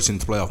game is switching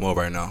to playoff mode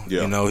right now.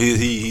 Yeah. You know,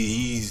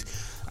 he's.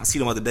 I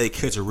seen him the other day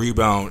catch a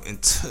rebound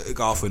and took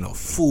off in a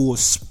full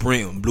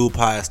sprint, blew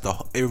past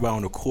everybody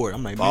on the court.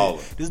 I'm like, man,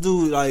 this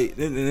dude, like,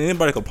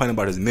 anybody complain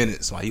about his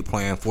minutes, like he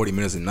playing 40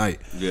 minutes a night.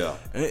 Yeah,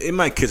 it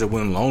might catch up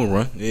with him in the long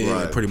run.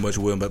 It pretty much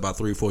will, but about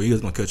 3-4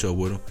 years gonna catch up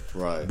with him.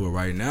 Right. But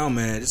right now,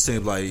 man, it just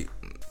seems like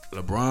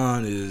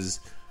LeBron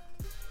is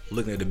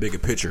looking at the bigger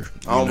picture.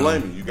 I don't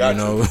blame you. You got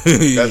to.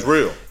 That's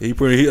real.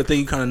 I think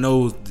he kind of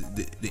knows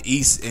the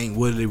East ain't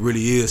what it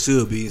really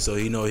should be. So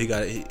he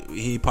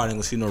probably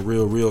gonna see no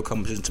real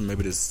competition to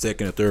maybe the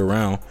second or third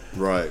round.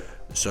 Right.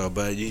 So,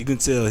 but you can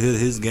tell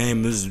his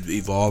game is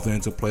evolving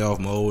into playoff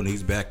mode, and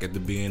he's back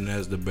at being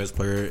as the best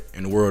player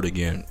in the world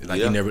again.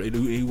 Like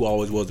he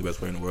always was the best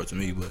player in the world to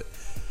me, but.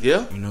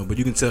 Yeah. But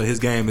you can tell his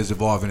game is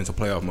evolving into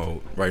playoff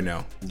mode right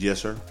now. Yes,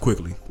 sir.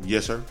 Quickly.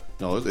 Yes, sir.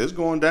 No, it's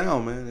going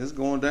down, man. It's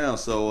going down.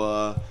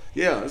 So,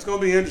 it's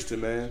going to be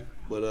interesting, man.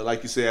 But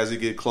like you say, as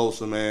it get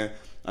closer, man,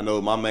 I know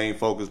my main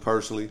focus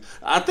personally.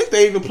 I think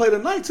they even play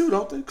tonight, too,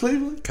 don't they?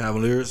 Cleveland?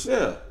 Cavaliers?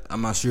 Yeah.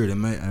 I'm not sure. They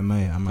may. I'm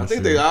not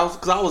sure.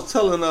 Because I was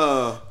telling...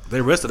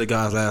 They rested the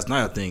guys last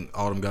night, I think.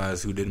 All them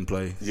guys who didn't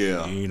play.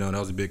 Yeah. That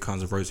was a big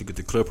controversy with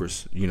the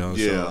Clippers, Yeah.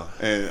 So.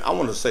 And I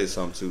want to say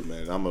something, too,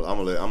 man. I'm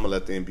gonna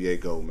let the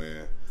NBA go,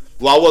 man.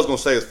 Well, I was going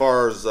to say, as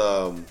far as...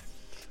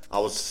 I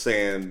was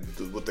saying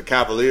with the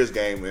Cavaliers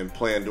game and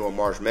playing during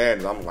March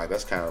Madness, I'm like,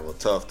 that's kind of a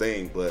tough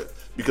thing. But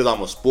because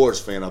I'm a sports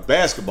fan, a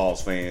basketball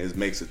fan, it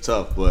makes it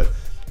tough. But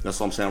that's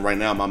what I'm saying right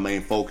now. My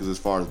main focus as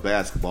far as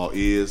basketball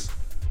is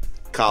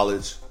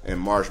college and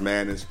March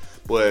Madness.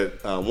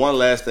 But one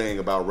last thing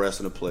about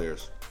resting the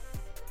players.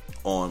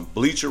 On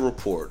Bleacher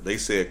Report, they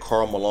said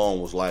Karl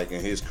Malone was like,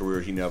 in his career,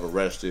 he never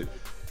rested.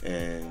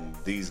 And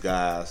these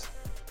guys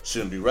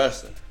shouldn't be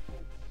resting.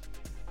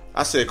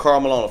 I said, Karl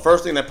Malone, the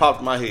first thing that popped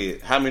in my head,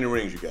 how many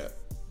rings you got?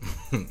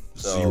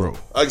 0.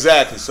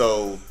 Exactly.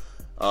 So,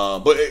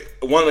 one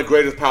of the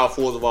greatest power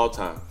forwards of all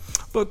time.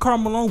 But Karl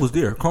Malone was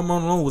there. Karl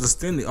Malone was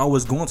extended,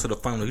 always going to the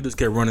final. He just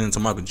kept running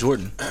into Michael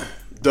Jordan.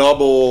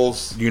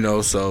 Doubles.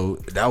 So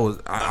that was,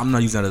 I'm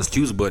not using that as an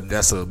excuse, but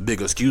that's a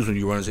big excuse when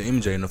you run into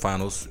MJ in the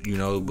finals,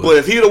 But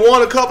if he'd have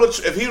won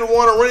if he'd have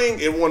won a ring,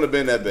 it wouldn't have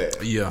been that bad.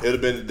 Yeah. It'd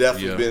have been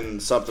been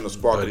something to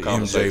spark the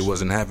conversation. MJ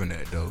wasn't having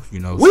that, though,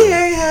 We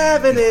ain't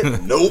having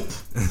it. Nope.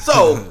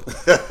 So,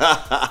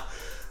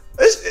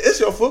 it's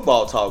your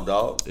football talk,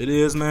 dog. It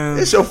is, man.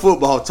 It's your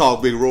football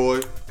talk, Big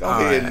Roy. Go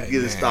ahead and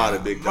get it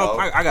started, big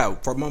dog. I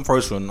got, for my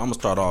first one, I'm going to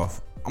start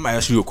off. I'm going to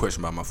ask you a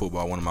question about my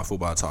football, one of my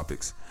football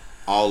topics.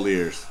 All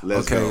ears.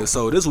 Let's go. Okay,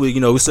 so this week,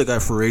 we still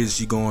got free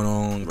agency going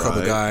on. A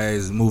couple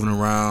guys moving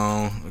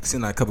around. It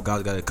seems like a couple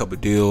guys got a couple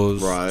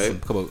deals. Right. A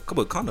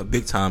couple kind of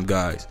big time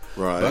guys.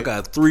 Right. But I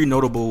got 3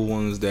 notable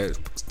ones that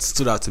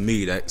stood out to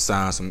me that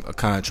signed some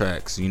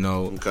contracts.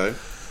 Okay.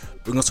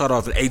 We're gonna start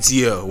off with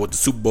ATL with the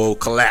Super Bowl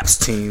collapse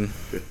team.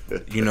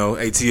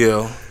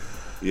 ATL.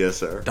 Yes,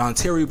 sir.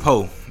 Dontari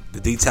Poe, the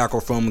D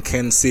tackle from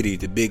Kansas City,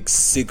 the big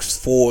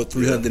 6'4",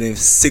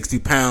 360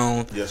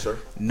 pound. Yes, sir.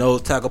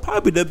 Nose tackle,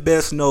 probably the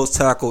best nose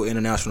tackle in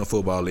the National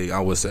Football League,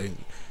 I would say.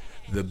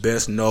 The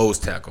best nose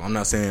tackle. I'm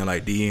not saying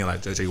like DN,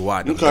 like J.J.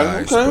 Watt. Okay,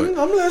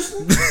 I'm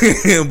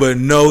listening. But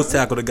nose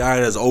tackle, the guy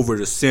that's over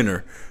the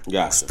center.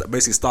 Gotcha.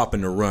 Basically stopping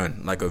the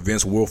run, like a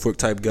Vince Wilfork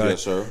type guy.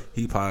 Yes, sir.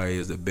 He probably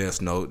is the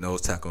best nose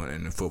tackle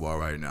in the football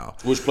right now.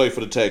 Which played for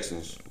the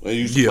Texans. And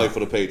used to play for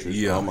the Patriots.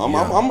 Yeah.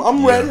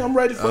 I'm ready. I'm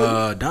ready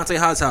for it. Dante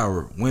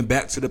Hightower went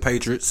back to the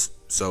Patriots.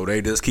 So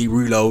they just keep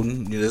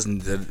reloading.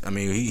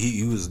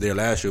 He was there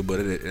last year,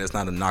 but it's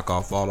not a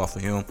knockoff fall off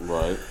of him.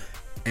 Right.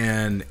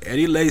 And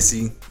Eddie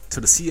Lacy to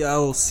the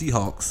Seattle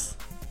Seahawks.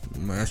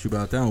 I'm going to ask you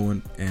about that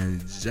one. And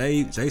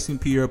Jason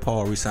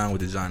Pierre-Paul re-signed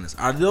with the Giants.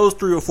 Out of those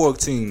 3 or 4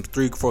 teams,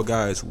 3 or 4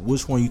 guys,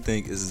 which one you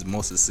think is the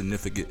most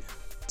significant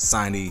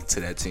signee to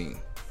that team?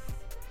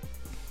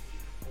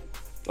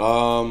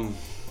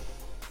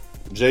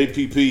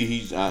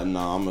 JPP,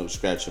 I'm going to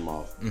scratch him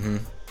off. Mm-hmm.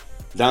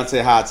 Dante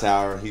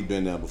Hightower, he's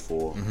been there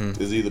before.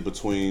 Mm-hmm. It's either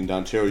between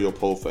Dontario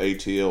Poe for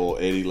ATL or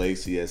Eddie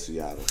Lacy at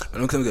Seattle.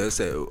 I'm going to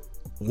say,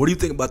 what do you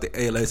think about the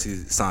Eddie Lacy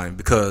sign?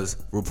 Because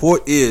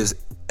report is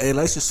Eddie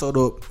Lacy showed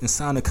up and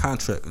signed a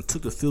contract and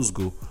took the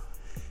physical,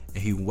 and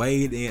he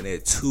weighed in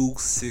at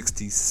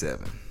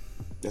 267.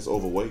 That's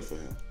overweight for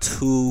him.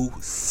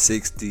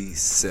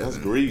 267. That's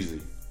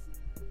greasy.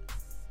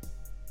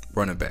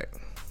 Running back.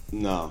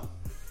 No.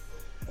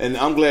 And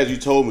I'm glad you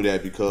told me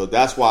that, because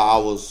that's why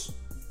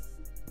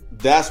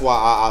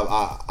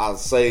I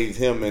saved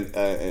him and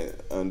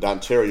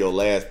Dontario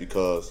last,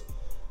 because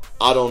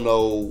I don't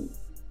know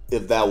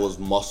if that was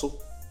muscle.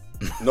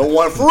 No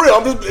one, for real.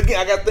 I got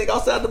to think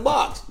outside the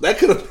box. That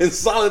could have been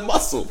solid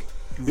muscle.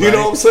 You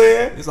know what I'm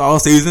saying? It's all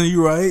season,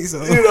 you right?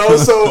 So. And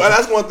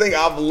that's one thing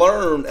I've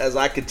learned as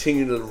I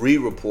continue to read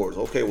reports.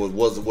 Okay,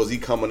 was he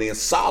coming in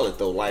solid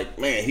though? Like,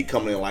 man, he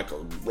coming in like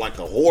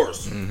a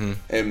horse. Mm-hmm.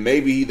 And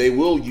maybe they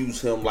will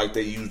use him like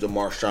they used a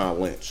Marshawn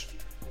Lynch.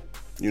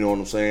 You know what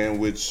I'm saying?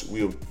 Which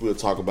we'll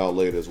talk about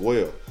later as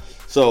well.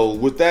 So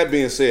with that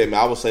being said, man,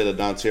 I would say the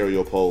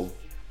Dontario Poe,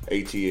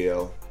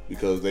 ATL,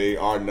 because they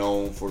are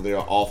known for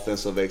their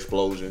offensive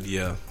explosion.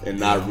 Yeah. And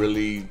not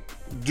really,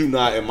 do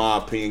not, in my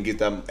opinion, get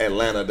that.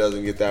 Atlanta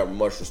doesn't get that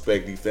much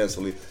respect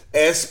defensively,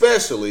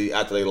 especially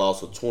after they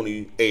lost a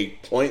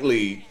 28-point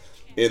lead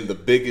in the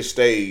biggest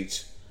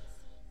stage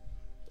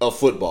of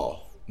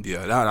football.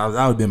 Yeah, that would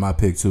have been my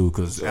pick too,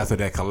 because after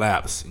that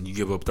collapse and you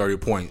give up 30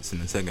 points in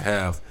the second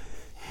half,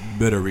 you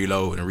better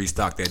reload and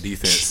restock that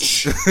defense.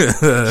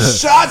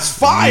 Shots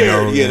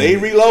fired! They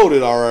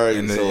reloaded all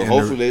right, so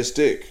hopefully they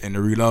stick. And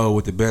the reload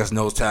with the best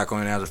nose tackle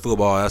in as a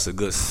football, that's a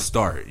good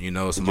start.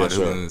 Somebody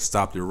who can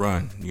stop the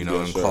run,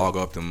 and clog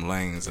up them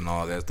lanes and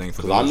all that thing.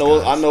 Because I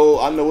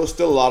know it's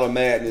still a lot of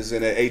madness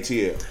in that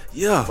ATL.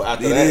 Yeah,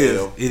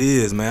 it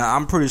is, man.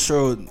 I'm pretty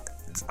sure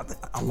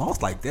I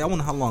lost like that. I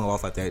wonder how long a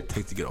loss like that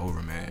takes to get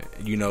over, man.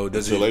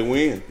 Until they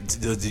win.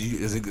 Does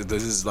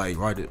this like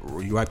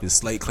you wipe the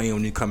slate clean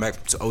when you come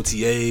back to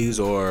OTAs,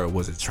 or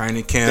was it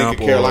training camp? Think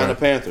of Carolina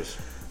Panthers.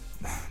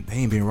 They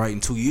ain't been right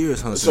in 2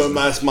 years, huh? So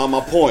that's my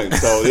point.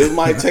 So it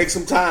might take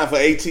some time for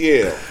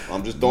ATL.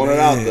 I'm just throwing it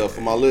out there for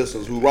my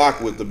listeners who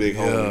rock with the big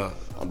homie.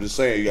 I'm just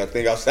saying, you got to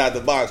think outside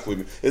the box with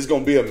me. It's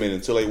gonna be a minute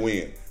until they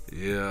win.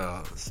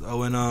 Yeah. So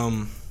we're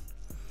gonna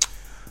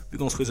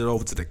switch it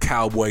over to the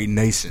Cowboy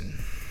Nation.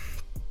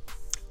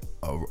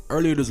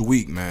 Earlier this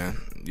week, man,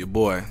 your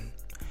boy,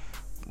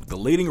 the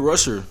leading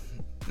rusher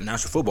in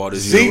national football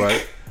this year,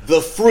 right? The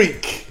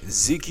Freak.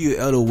 Ezekiel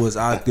Elliott was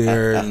out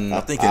there,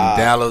 I think in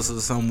Dallas or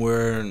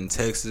somewhere in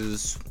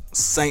Texas.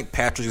 St.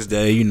 Patrick's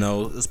Day,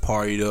 it's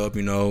partied up,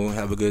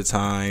 have a good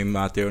time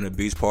out there in the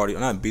beach party.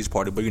 Not beach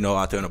party, but,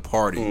 out there in a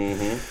party.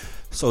 Mm-hmm.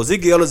 So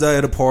Ezekiel Elliott's out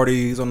at a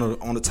party. He's on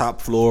the top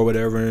floor or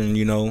whatever, and,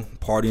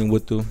 partying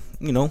with the,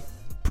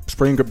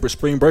 spring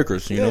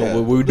breakers,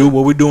 what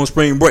we do on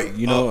spring break, I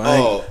ain't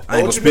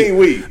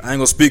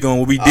gonna speak on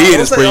what we did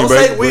in spring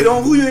break.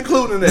 Who you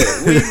including in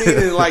that? We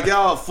meaning like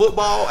y'all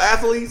football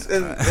athletes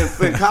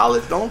in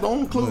college? Don't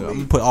include me. I'm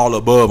gonna put all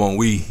above on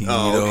we.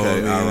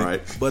 Okay, all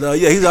right. But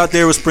he's out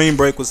there with spring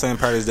break with St.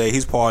 Patrick's Day.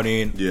 He's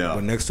partying. Yeah.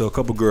 Next to a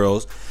couple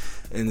girls,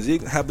 and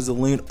Zeke happens to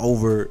lean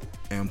over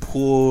and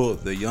pull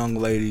the young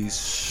lady's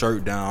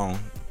shirt down.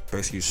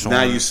 Basically showing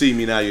now you see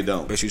me, now you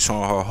don't. Basically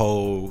showing her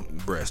whole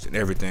breast and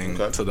everything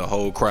to the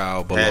whole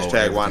crowd below.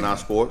 Hashtag Why Not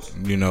Sports.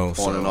 On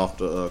and off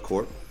the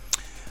court.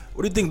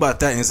 What do you think about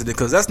that incident?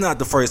 Because that's not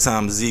the first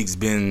time Zeke's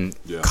been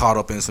caught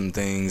up in some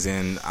things,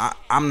 and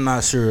I'm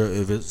not sure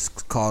if it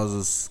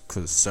causes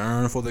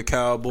concern for the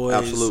Cowboys.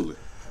 Absolutely.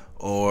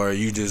 Or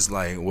you just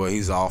like, well,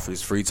 he's off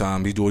his free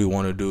time. He do what he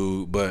want to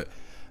do, but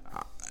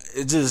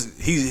it just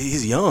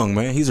he's young,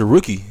 man. He's a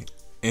rookie,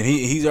 and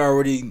he's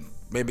already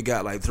maybe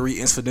got like 3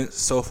 incidents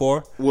so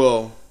far.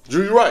 Well,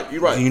 Drew, you're right.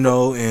 And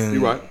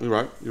You're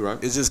right.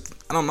 It's just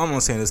I'm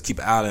not saying let's keep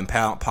Allen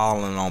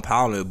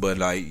piling, but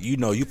like you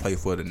play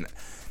for the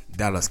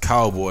Dallas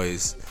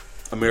Cowboys,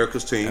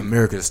 America's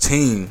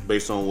team,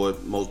 based on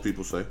what most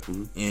people say.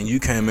 Mm-hmm. And you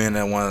came in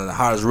at one of the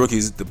hottest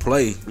rookies to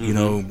play.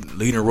 Mm-hmm.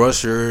 Leading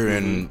rusher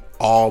and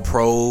all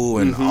pro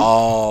and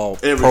all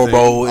everything. Pro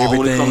Bowl, everything.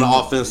 When it comes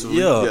to offensively,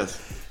 yes.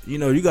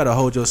 You got to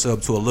hold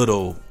yourself to a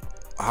little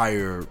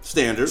higher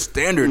standard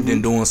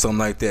than doing something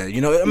like that.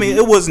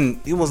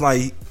 It was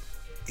like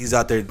he's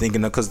out there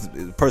thinking, because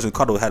the person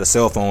caught it had a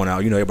cell phone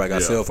out. Everybody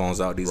got cell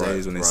phones out these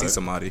days when they see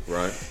somebody,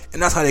 right?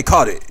 And that's how they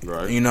caught it,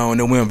 right?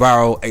 And it went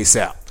viral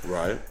ASAP,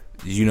 right?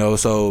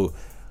 So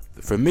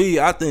for me,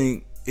 I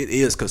think it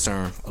is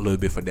concern a little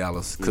bit for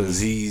Dallas,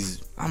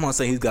 because I'm not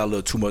saying he's got a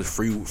little too much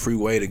free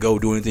way to go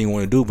do anything he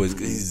want to do, but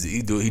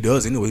he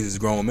does anyway. He's a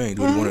grown man,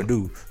 do what he want to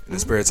do in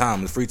his spare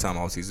time, his free time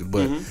all season.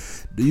 But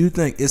do you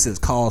think it's a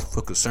cause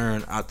for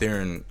concern out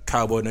there in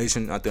Cowboy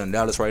Nation, out there in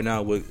Dallas right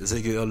now with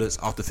Ezekiel Elliott's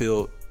off the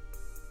field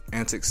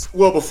antics?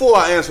 Well, before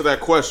I answer that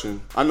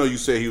question, I know you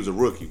said he was a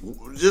rookie.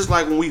 Just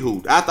like when we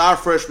hooped. After our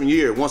freshman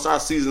year, once our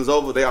season's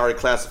over, they already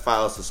classify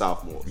us as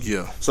sophomores.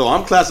 Yeah. So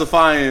I'm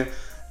classifying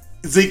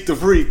Zeke the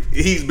Freak.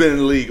 He's been in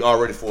the league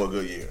already for a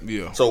good year.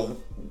 Yeah. So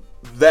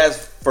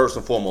that's first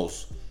and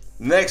foremost.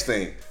 Next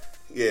thing,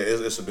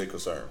 it's a big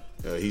concern.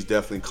 He's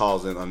definitely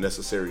causing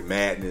unnecessary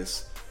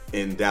madness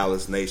in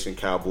Dallas Nation,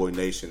 Cowboy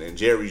Nation, and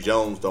Jerry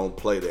Jones don't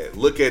play that.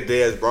 Look at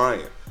Dez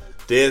Bryant.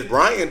 Dez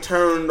Bryant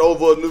turned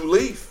over a new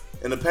leaf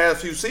in the past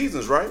few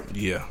seasons, right?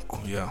 Yeah.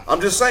 I'm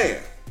just saying.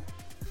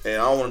 And I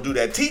don't want to do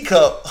that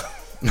teacup.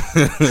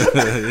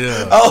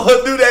 Yeah. I don't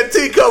want to do that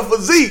teacup for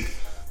Zeke.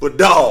 But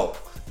dog,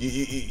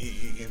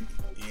 you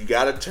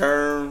gotta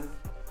turn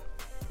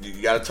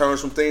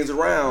some things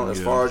around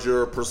as far as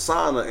your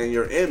persona and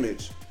your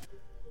image,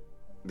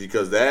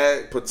 because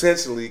that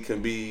potentially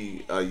can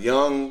be a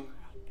young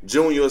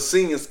junior or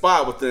senior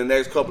spot within the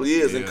next couple of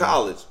years in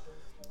college.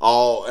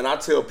 And I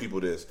tell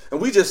people this,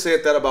 and we just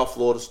said that about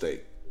Florida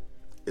State.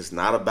 It's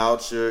not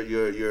about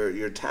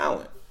your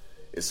talent.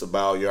 It's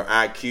about your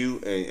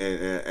IQ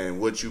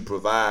and what you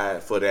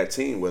provide for that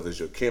team, whether it's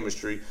your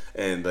chemistry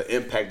and the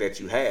impact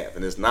that you have.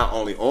 And it's not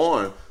only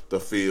on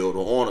the field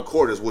or on the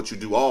court, it's what you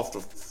do off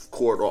the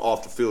court or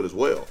off the field as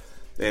well.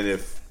 And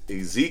if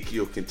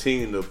Ezekiel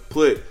continue to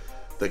put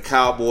the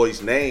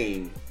Cowboys'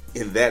 name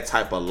in that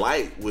type of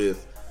light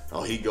with,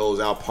 he goes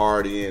out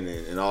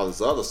partying and all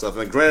this other stuff.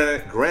 And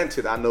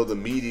granted, I know the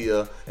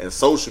media and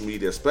social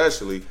media,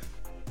 especially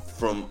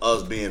from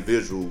us being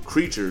visual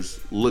creatures,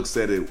 looks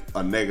at it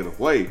a negative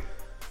way.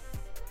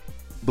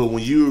 But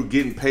when you're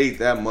getting paid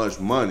that much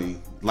money,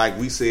 like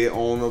we said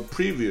on a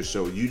previous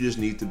show, you just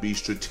need to be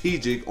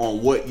strategic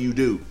on what you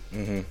do.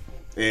 Mm-hmm.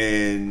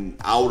 And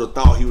I would have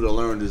thought he would have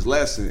learned his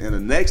lesson. And the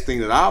next thing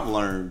that I've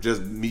learned,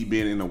 just me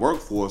being in the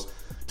workforce,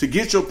 to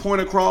get your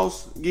point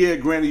across, yeah,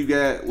 granted you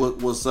got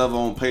what's up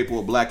on paper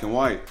or black and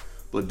white,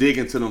 but dig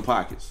into them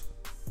pockets.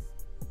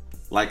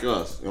 Like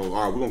us. All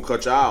right, we're going to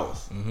cut your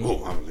hours.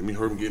 Mm-hmm. Let me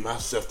hurry and get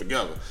myself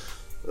together.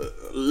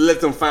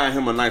 Let them find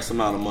him a nice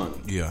amount of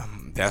money. Yeah.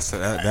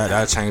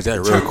 That changed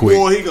that real quick.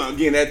 Boy, he gonna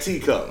get in that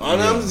teacup.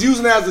 Yeah. I'm just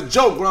using that as a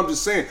joke, but I'm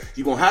just saying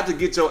you're gonna have to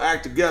get your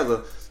act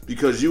together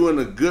because you're in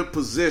a good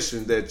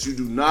position that you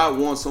do not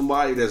want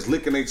somebody that's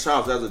licking their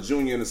chops as a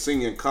junior and a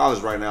senior in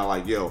college right now.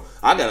 Like, yo,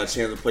 I got a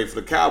chance to play for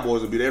the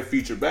Cowboys and be their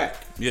feature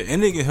back. Yeah,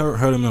 and they can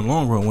hurt him in the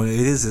long run when it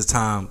is his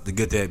time to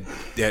get that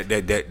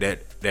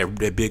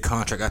big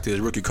contract after his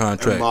rookie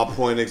contract. And my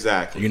point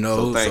exactly.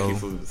 So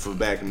thank you for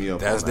backing me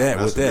up. That's that.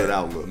 With that,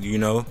 outlook.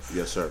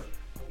 Yes, sir.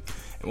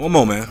 And one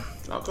more, man.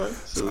 Okay.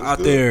 So out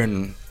good. There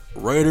in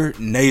Raider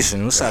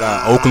Nation, shout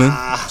out Oakland.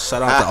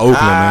 Shout out to Oakland,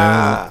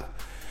 man.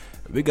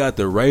 We got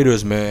the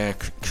Raiders, man,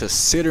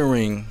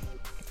 considering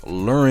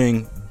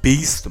luring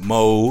beast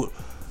mode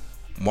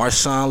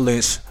Marshawn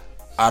Lynch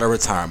out of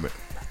retirement.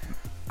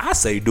 I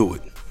say do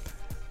it.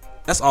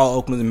 That's all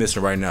Oakland's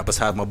missing right now.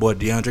 Besides my boy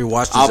DeAndre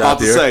Washington out there. I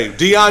was about to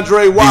say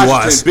DeAndre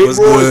Washington, Big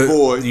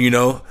Roy's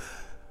boy.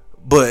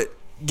 But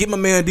get my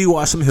man D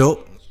Wash some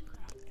help.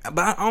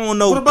 But I don't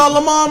know. What about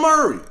Lamar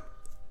Murray?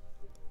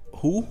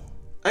 Who?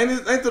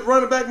 Ain't the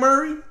running back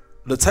Murray?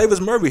 Latavius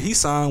Murray, he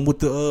signed with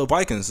the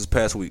Vikings this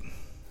past week.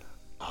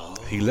 Oh.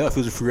 He left.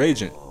 He was a free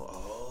agent.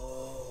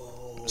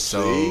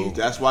 See,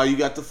 that's why you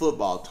got the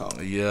football talk.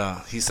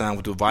 Yeah, he signed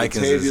with the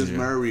Vikings. Latavius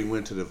Murray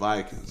went to the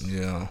Vikings.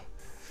 Yeah.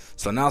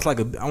 So now it's like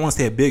I want to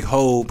say a big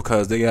hole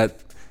because they got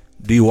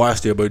D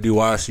Wash there, but D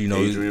Wash,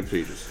 Adrian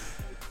Peterson.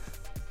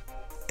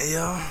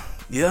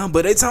 Yeah,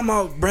 but they talking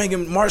about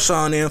bringing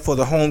Marshawn in for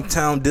the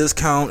hometown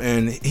discount,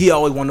 and he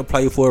always wanted to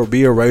play for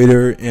be a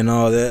Raider and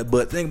all that.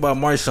 But think about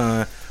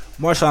Marshawn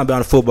been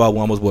on football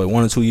almost 1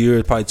 or 2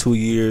 years, probably 2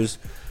 years.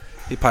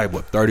 He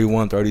probably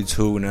 31,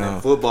 32 now.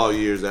 And football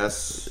years,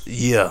 that's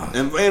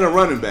and a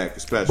running back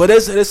especially. But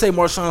they say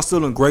Marshawn's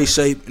still in great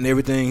shape and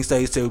everything. He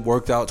stays still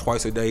worked out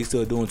twice a day. He's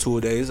still doing 2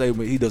 a day.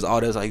 He does all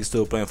that, like he's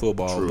still playing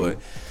football. True.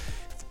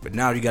 But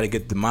now you got to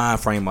get the mind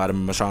frame out of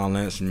Marshawn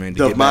Lynch, man.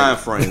 The mind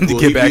frame. To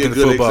get back into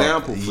football.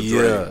 Example for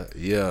Drake?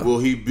 Yeah. Will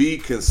he be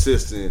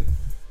consistent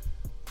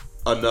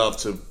enough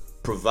to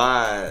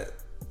provide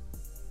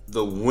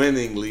the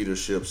winning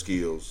leadership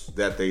skills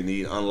that they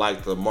need?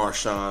 Unlike the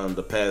Marshawn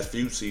the past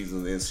few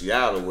seasons in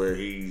Seattle, where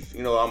he's,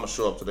 I'm gonna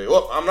show up today.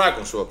 Well, I'm not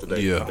gonna show up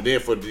today. Yeah. But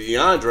then for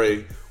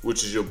DeAndre,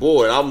 which is your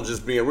boy, and I'm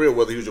just being real,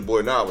 whether he was your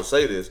boy or not, I would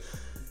say this.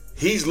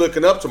 He's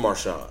looking up to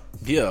Marshawn.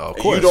 Yeah, of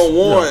course. You don't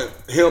want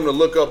him to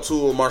look up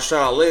to a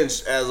Marshawn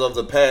Lynch as of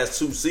the past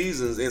 2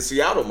 seasons in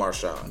Seattle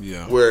Marshawn.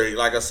 Yeah. Where,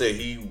 like I said,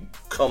 he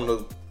come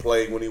to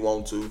play when he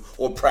want to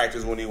or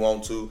practice when he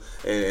want to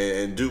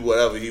and do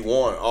whatever he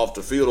want off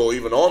the field or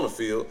even on the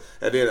field.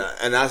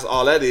 And that's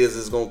all that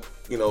is going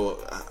to,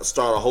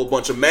 start a whole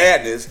bunch of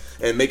madness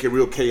and make it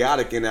real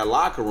chaotic in that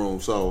locker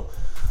room. So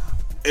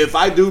if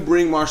I do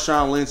bring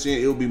Marshawn Lynch in,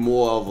 it'll be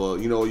more of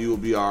a, you'll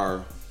be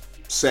our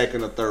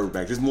second or third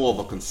back. Just more of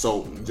a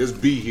consultant.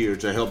 Just be here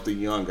to help the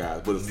young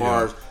guys. But as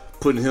far as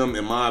putting him,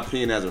 in my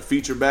opinion, as a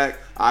feature back,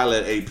 I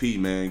let AP,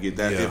 man, get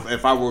that. Yeah.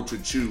 If I were to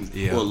choose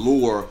or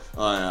lure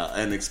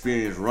an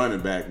experienced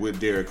running back with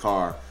Derek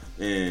Carr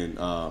and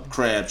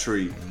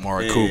Crabtree,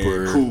 Mark and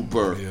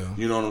Cooper. Yeah.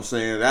 You know what I'm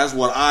saying? That's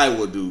what I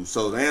would do.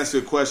 So to answer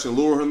your question,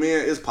 lure him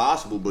in, it's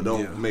possible, but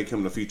don't make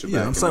him the feature back.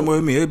 Yeah, I'm saying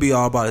with me, it'd be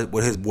all about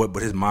what his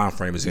mind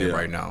frame is in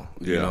right now.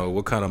 Yeah.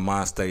 What kind of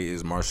mind state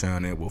is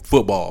Marshawn in with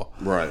football?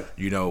 Right.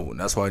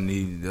 That's why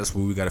that's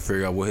what we got to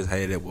figure out what his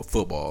head at with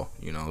football.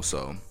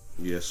 So.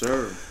 Yes,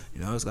 sir.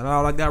 That's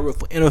all I got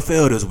for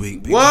NFL this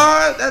week. People.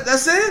 What?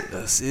 That's it?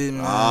 That's it,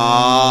 man.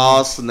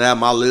 Oh, snap.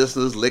 My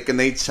listeners licking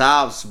their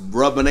chops,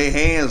 rubbing their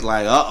hands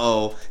like,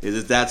 uh-oh. Is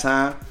it that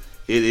time?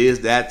 It is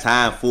that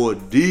time for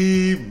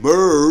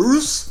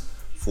D-Merce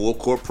Full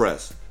Court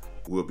Press.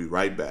 We'll be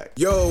right back.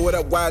 Yo, what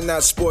up, Why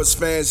Not Sports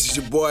fans? It's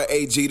your boy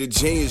AG, the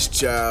Genius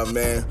Child,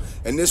 man.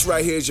 And this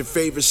right here is your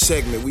favorite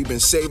segment. We've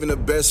been saving the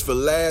best for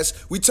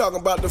last. We talking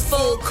about the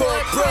Full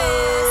Court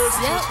Press.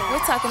 Yep, we're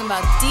talking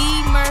about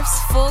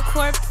D-Murph's Full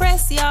Court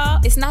Press, y'all.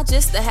 It's not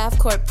just the half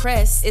court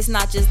press. It's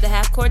not just the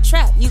half court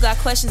trap. You got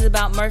questions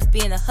about Murph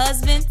being a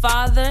husband,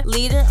 father,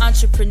 leader,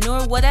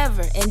 entrepreneur,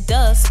 whatever. And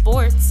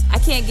sports. I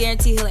can't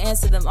guarantee he'll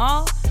answer them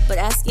all, but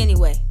ask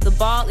anyway. The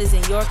ball is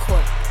in your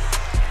court.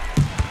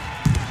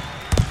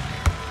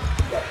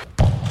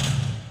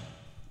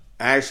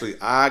 Actually,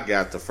 I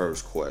got the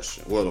first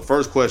question. Well, the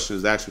first question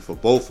is actually for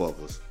both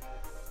of us.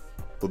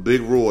 But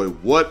Big Roy,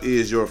 what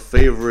is your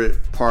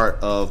favorite part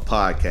of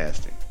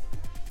podcasting?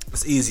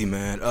 It's easy,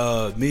 man.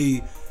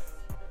 Me,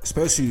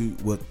 especially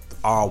with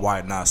our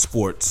Why Not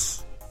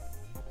Sports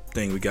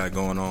thing we got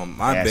going on.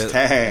 My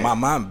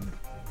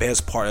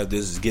best part of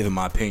this is giving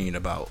my opinion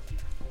about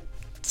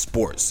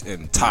sports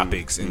and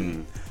topics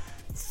and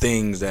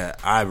things that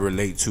I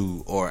relate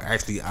to, or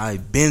actually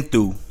I've been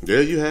through. Yeah,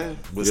 you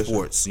have with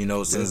sports. You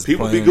know, since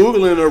people be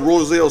googling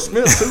Roselle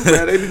Smith too,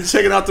 man. They be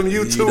checking out them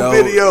YouTube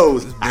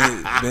videos.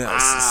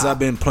 Since I've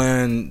been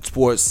playing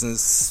sports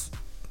since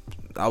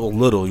I was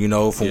little, you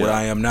know, from what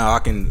I am now, I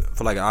can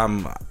feel like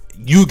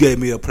you gave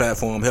me a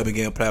platform, helped me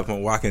get a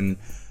platform where I can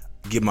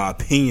give my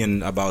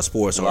opinion about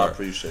sports, or I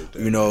appreciate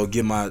that. You know,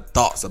 give my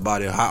thoughts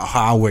about it, how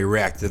I would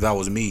react if that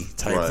was me,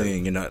 type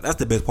thing. You know, that's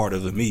the best part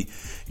of it, me.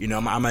 You know,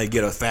 I might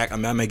get a fact. I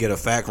may get a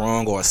fact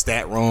wrong or a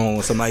stat wrong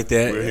or something like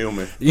that. We're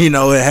human. You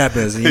know, it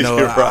happens. You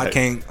know, right.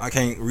 I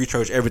can't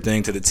research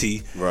everything to the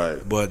T. Right.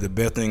 But the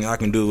best thing I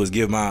can do is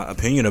give my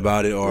opinion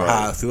about it, or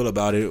how I feel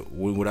about it,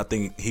 what I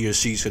think he or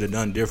she should have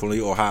done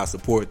differently, or how I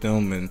support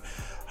them, and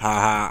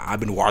how I've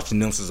been watching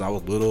them since I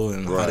was little,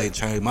 and how they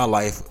changed my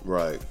life.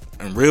 Right.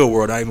 In real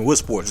world, not even with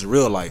sports, in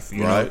real life. You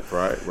know?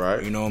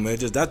 Right. You know, man,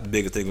 that's the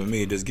biggest thing with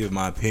me. Just give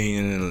my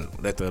opinion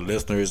and let the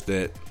listeners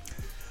that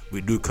we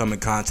do come in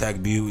contact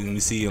with you, and we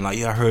see and like,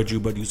 I heard you,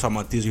 but you talking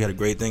about this, you had a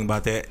great thing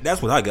about that.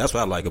 That's what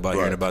I like about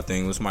hearing about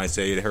things. When somebody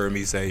say they heard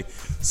me say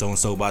so and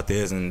so about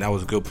this, and that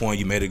was a good point.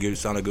 You made a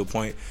sound a good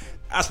point.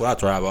 That's what I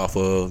thrive off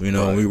of. You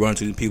know, when we run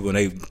to people and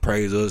they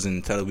praise us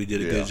and tell us we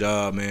did a good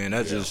job, man.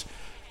 That just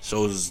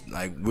shows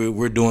like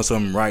we're doing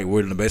something right.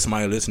 We're the best.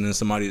 Somebody listening,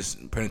 somebody's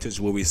paying attention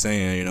to what we're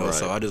saying. You know,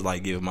 so I just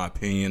like giving my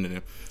opinion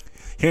and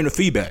hearing the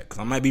feedback. 'Cause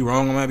I might be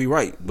wrong, I might be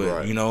right,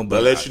 but you know,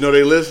 but let you know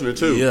they listening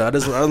too. Yeah,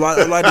 I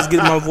like just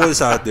getting my voice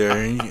out there,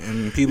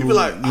 and people, be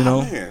like, you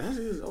know,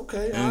 man,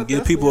 okay, and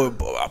give people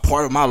a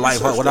part of my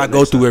life, what I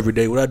go through every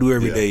day, what I do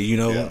every day. You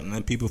know,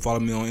 and people follow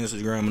me on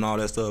Instagram and all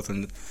that stuff,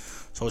 and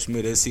social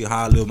media, they see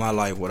how I live my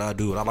life, what I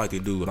do, what I like to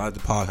do, what I like to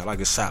podcast, I like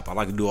to shop, I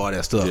like to do all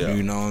that stuff.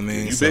 You know what I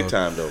mean? You big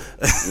time though.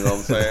 You know what I'm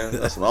saying?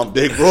 That's what I'm,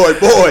 Big Roy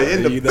boy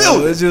in the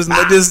building. It's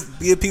just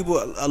give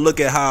people a look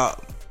at how,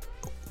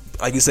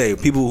 like you say,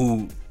 people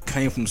who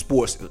came from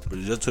sports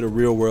just to the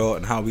real world,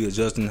 and how we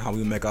adjust and how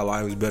we make our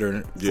lives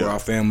better for our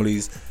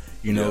families.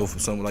 You know, for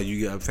something like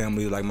you got a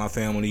family like my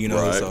family. You know,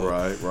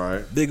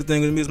 right. Biggest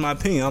thing with me is my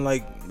opinion. I'm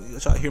like,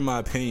 let y'all hear my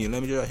opinion.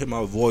 Let me just hear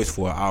my voice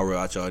for an hour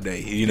out y'all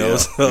day. You know,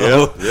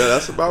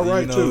 that's about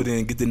right too.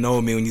 Then get to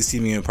know me when you see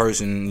me in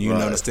person. You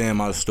understand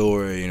my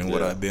story and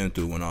what I've been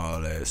through and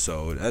all that.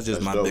 So that's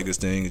my biggest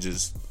thing. Is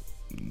just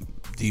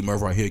D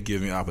Murph right here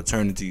giving me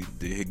opportunity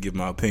to give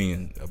my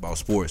opinion about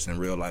sports and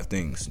real life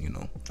things. You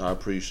know, I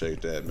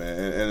appreciate that,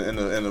 man.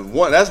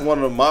 And that's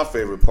one of my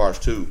favorite parts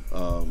too.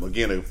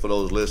 Again, for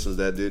those listeners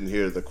that didn't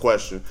hear the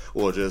question,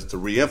 or just to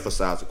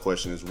reemphasize the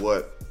question, is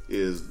what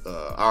is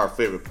our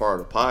favorite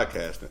part of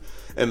podcasting?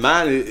 And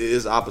mine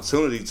is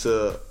opportunity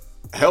to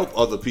help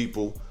other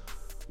people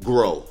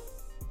grow,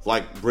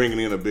 like bringing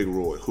in a Big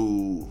Roy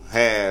who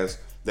has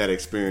that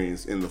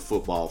experience in the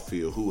football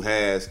field, who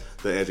has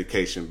the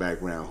education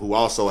background, who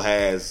also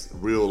has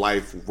real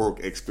life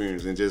work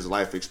experience and just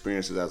life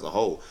experiences as a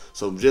whole.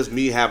 So just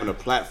me having a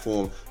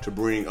platform to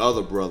bring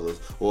other brothers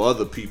or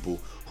other people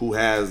who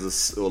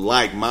has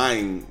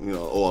like-minded, you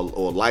know,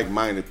 or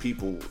like-minded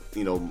people,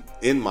 you know,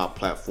 in my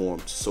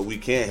platform, so we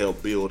can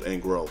help build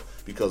and grow.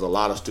 Because a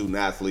lot of student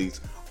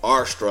athletes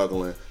are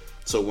struggling.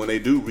 So when they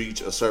do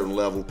reach a certain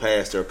level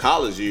past their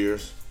college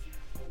years,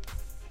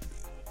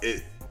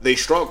 they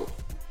struggle.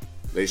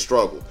 They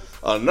struggle.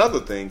 Another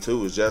thing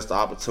too is just the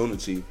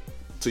opportunity,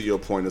 to your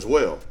point as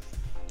well,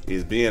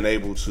 is being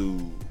able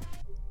to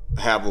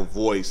have a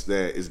voice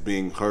that is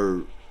being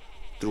heard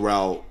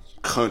throughout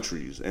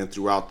countries and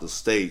throughout the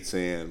states,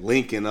 and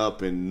linking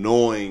up and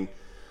knowing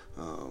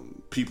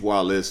people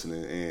are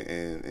listening,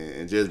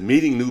 and just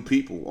meeting new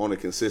people on a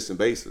consistent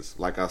basis.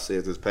 Like I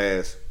said, this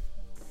past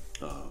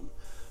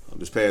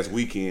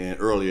weekend,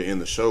 earlier in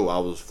the show, I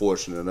was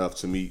fortunate enough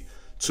to meet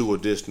 2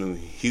 additional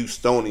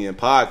Houstonian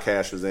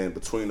podcasters, and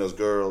Between Us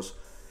Girls,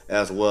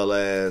 as well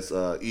as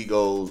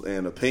Egos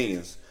and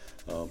Opinions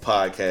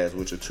podcast,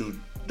 which are 2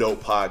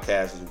 dope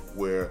podcasts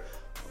where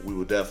we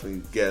will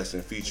definitely guest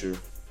and feature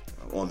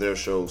on their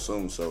show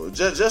soon. So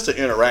just an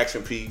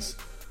interaction piece,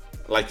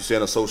 like you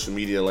said, on social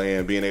media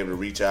land, being able to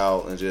reach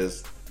out and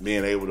just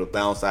being able to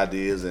bounce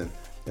ideas and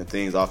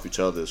things off each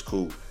other is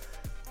cool.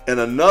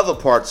 And another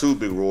part too,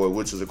 Big Roy,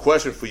 which is a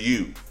question for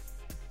you: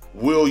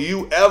 will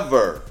you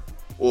ever,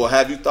 or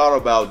have you thought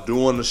about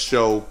doing the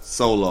show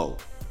solo?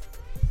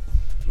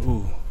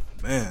 Ooh,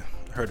 man,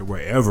 I heard the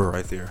word "ever"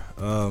 right there.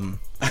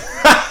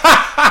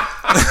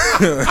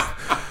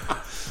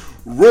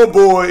 Road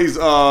Boys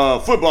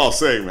football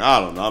segment. I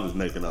don't know. I'm just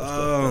making up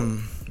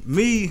stuff.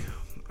 Me,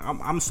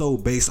 I'm so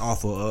based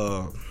off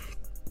of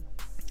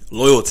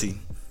loyalty.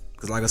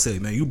 Because like I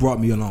said, man, you brought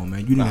me along,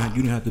 man. You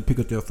didn't have to pick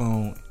up their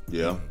phone,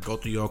 go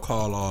through your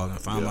call log and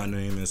find my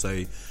name and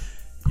say,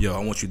 yo,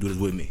 I want you to do this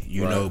with me,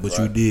 you know, but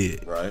you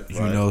did,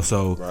 you know,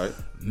 so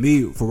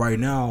me for right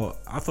now,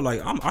 I feel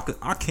like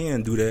I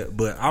can do that,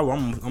 but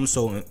I'm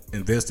so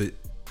invested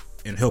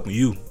in helping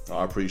you.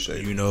 I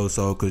appreciate it. You know,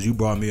 so because you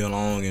brought me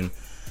along and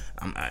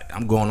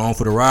I'm going on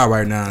for the ride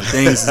right now. And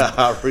things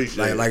I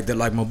appreciate like that.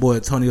 Like my boy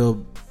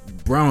Antonio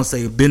Brown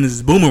say, business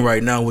is booming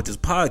right now with this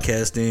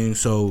podcasting.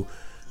 So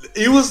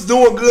you was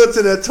doing good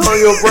to the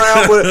Antonio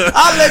Brown, but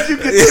I'll let you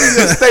continue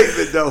your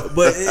statement though.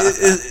 But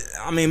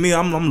I mean, me,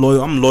 I'm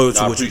loyal. I'm loyal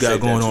to what you got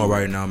going on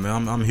right now,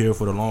 man. I'm here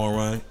for the long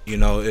run. You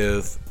know,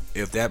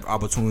 if that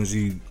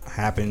opportunity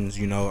happens,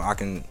 you know, I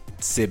can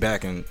sit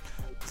back and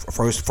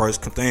first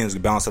things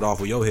bounce it off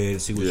with your head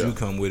and see what you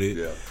come with it.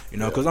 You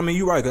know, because I mean,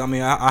 you're right. Cause, I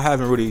mean, I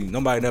haven't really,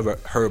 nobody never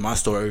heard my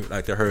story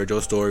like they heard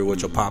your story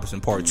with your pops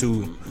in part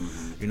 2.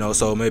 You know,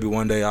 so maybe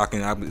one day I can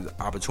have the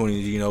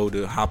opportunity, you know,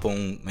 to hop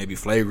on maybe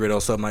Flagrant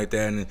or something like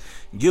that and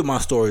give my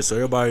story so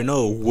everybody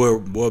know where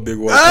Big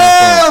Roy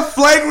came from.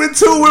 Flagrant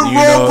 2 with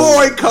Raw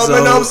Boy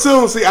coming up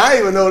soon. See, I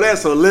didn't even know that.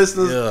 So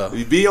listeners,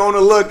 you be on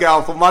the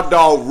lookout for my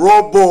dog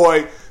Raw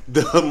Boy,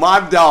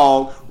 my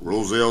dog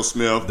Roselle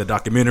Smith, the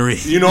documentary.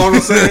 You know what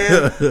I'm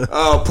saying?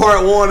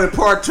 Part 1 and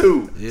part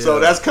 2. So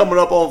that's coming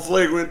up on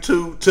Flagrant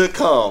 2 to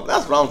come.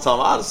 That's what I'm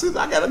talking about.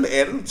 I gotta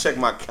let me check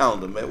my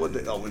calendar, man. What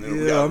they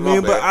I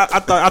mean, but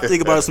I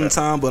think about it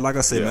sometime. But like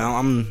I said,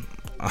 man,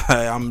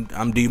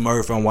 I'm D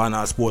Murph on Why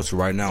Not Sports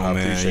right now,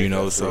 man. You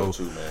know, so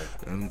too,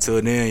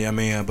 until then, I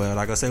mean, but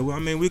like I said, well, I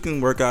mean, we can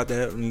work out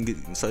that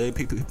so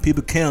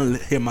people can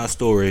hear my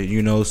story,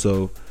 you know,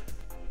 so.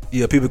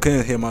 Yeah, people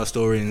can hear my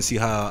story and see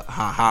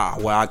how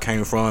where I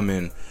came from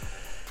and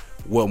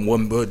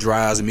what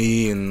drives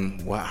me and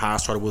how I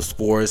started with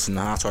sports and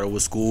how I started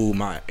with school,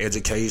 my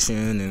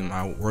education and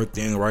my work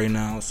thing right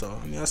now. So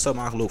I mean, that's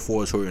something I can look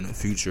forward to in the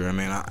future. I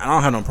mean, I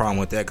don't have no problem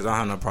with that because I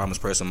don't have no problem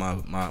expressing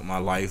my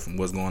life and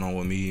what's going on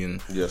with me and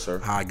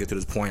how I get to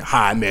this point,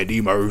 how I met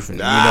D Murph and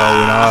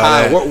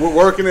we're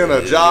working in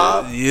a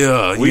job.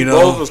 Yeah, we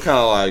both was kind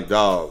of like,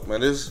 dog, man,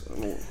 this.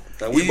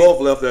 And we both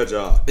left that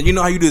job. And you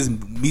know how you just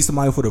meet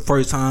somebody for the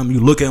first time,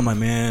 you look at him like,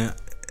 man,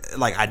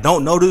 like I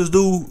don't know this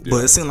dude,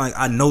 but it seems like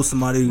I know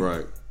somebody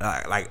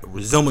like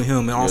resemble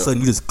him, and all of a sudden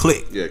you just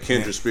click. Yeah,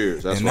 kindred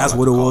spirits. That's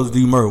what it was,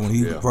 D Murph. When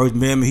he first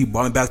met me, he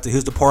brought me back to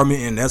his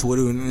department, and that's what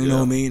it, you know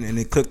what I mean, and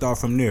it clicked off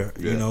from there.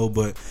 You know,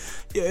 but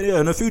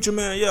in the future,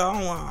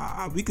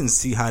 man, we can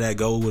see how that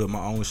goes with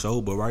my own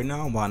show. But right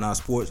now, I'm Why Not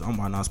Sports. I'm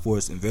Why Not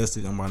Sports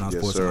invested. I'm Why Not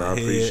Sports in my head.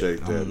 I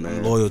appreciate that, man.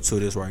 I'm loyal to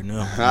this right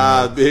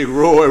now. Big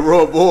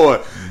Roy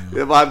Boy,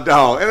 my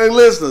dog. And then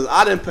listeners,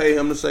 I didn't pay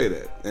him to say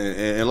that.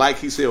 And like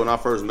he said when I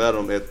first met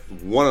him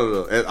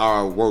at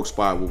our work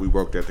spot where we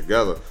worked at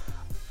together,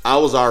 I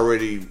was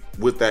already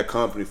with that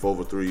company for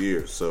over 3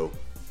 years. So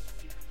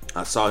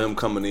I saw him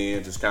coming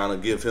in, just kind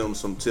of give him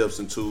some tips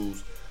and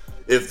tools,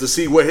 to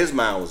see where his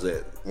mind was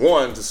at.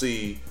 One, to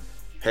see,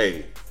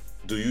 hey,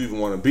 do you even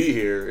want to be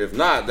here? If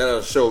not,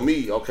 that'll show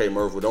me, okay,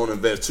 Murph, don't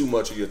invest too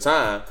much of your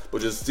time,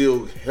 but just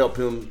still help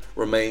him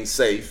remain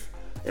safe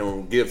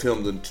and give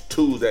him the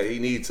tools that he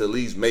needs to at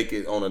least make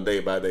it on a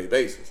day-by-day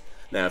basis.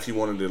 Now, if he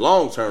wanted it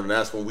long-term,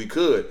 that's when we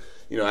could,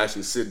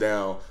 actually sit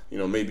down,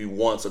 maybe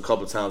once, a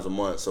couple times a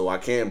month. So I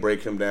can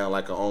break him down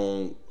like a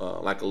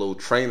little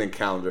training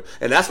calendar.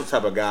 And that's what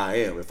type of guy I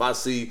am. If I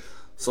see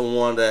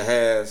someone that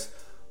has,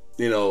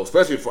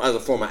 especially as a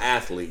former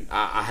athlete,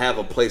 I have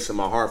a place in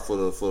my heart for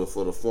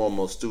the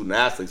former student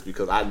athletes,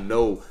 because I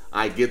know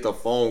I get the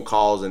phone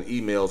calls and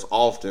emails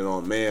often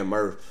on, man,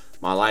 Murph,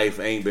 my life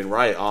ain't been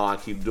right. All I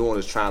keep doing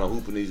is trying to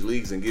hoop in these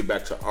leagues and get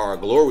back to our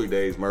glory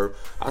days, Murph.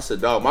 I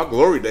said, dog, my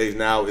glory days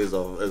now is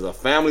a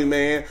family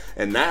man,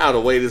 and now the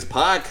way this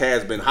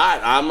podcast been hot,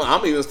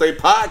 I'm even stay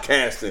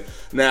podcasting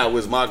now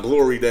is my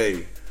glory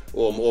day.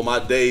 Or my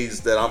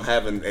days that I'm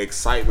having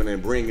excitement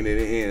and bringing it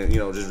in,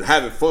 just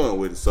having fun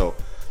with it. So,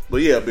 but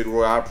yeah, Big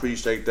Roy, I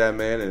appreciate that,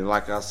 man. And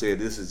like I said,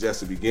 this is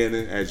just the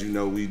beginning. As you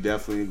know, we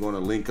definitely going to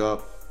link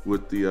up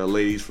with the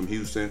ladies from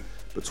Houston,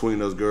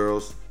 Between Us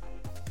Girls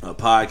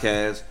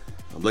podcast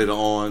later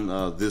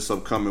on this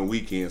upcoming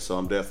weekend. So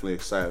I'm definitely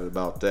excited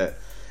about that.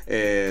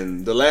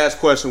 And the last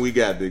question we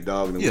got, Big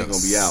Dog, and then we're going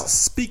to be out.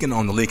 Speaking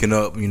on the linking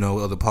up,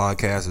 other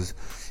podcasters,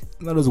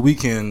 there's a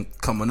weekend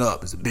coming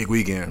up. It's a big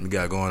weekend we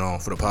got going on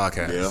for the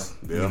podcast.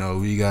 Yeah.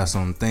 We got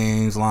some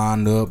things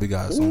lined up. We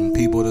got some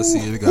people to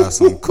see. We got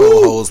some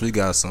co-hosts. We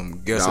got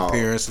some guest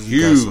appearances.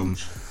 We got some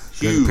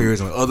guest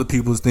appearances on other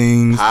people's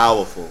things.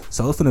 Powerful.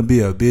 So it's going to be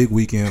a big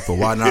weekend for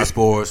Why Not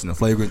Sports and the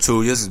Flagrant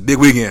 2. This is a big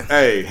weekend.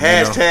 Hey,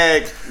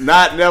 hashtag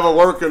not never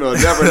working or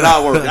never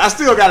not working. I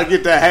still got to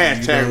get that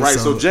hashtag right.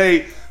 So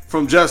Jay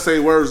from Just Say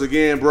Words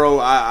again, bro.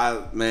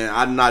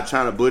 I'm not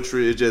trying to butcher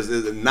it.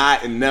 It's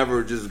not and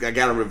never. Just I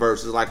got to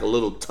reverse. It's like a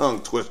little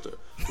tongue twister.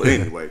 But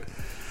anyway,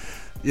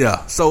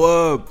 yeah.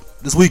 So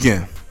this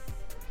weekend,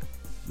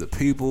 the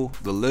people,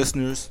 the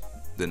listeners,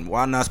 then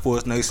Why Not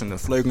Sports Nation, the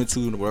Flagrant 2,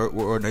 and the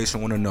World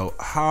Nation want to know,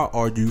 how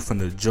are you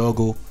finna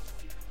juggle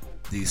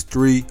these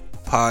 3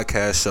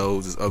 podcast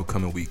shows this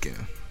upcoming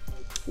weekend?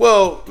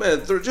 Well,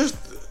 man,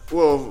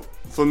 Well,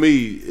 for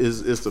me,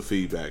 it's the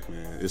feedback,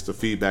 man. It's the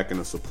feedback and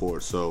the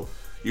support. So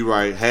you're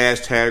right.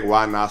 Hashtag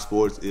Why Not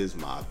Sports is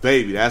my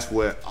baby. That's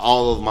where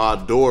all of my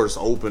doors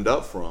opened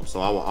up from. So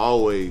I will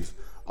always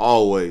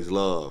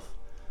love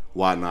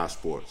Why Not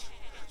Sports.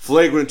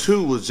 Flagrant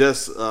 2 was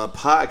just a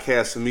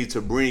podcast for me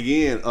to bring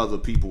in other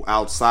people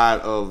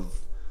outside of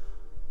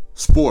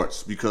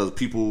sports because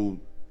people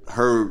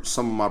heard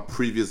some of my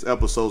previous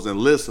episodes and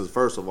listens.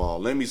 First of all,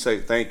 let me say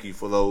thank you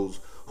for those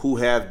who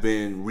have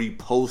been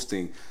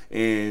reposting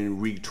and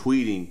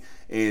retweeting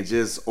and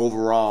just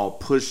overall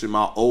pushing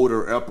my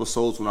older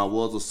episodes when I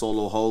was a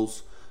solo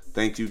host.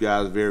 Thank you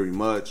guys very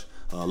much.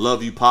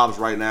 Love You Pops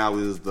right now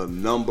is the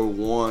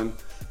 #1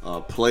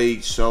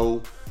 played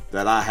show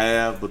that I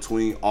have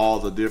between all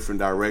the different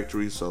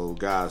directories. So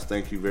guys,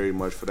 thank you very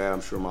much for that.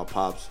 I'm sure my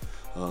pops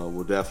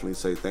will definitely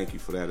say thank you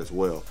for that as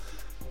well.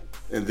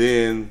 And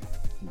then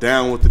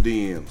Down with the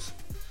DMs.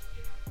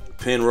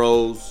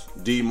 Penrose,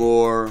 D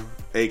Moore,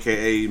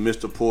 aka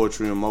Mr.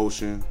 Poetry in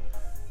Motion.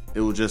 It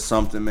was just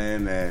something,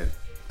 man, that,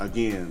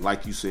 again,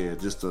 like you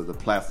said, just the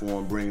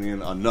platform bringing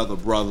in another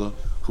brother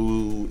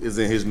who is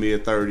in his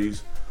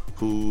mid-30s,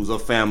 who's a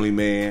family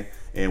man,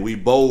 and we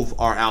both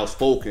are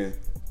outspoken.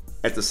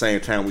 At the same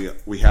time,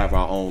 we have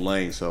our own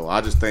lane. So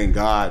I just thank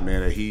God,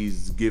 man, that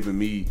he's given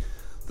me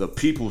the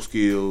people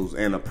skills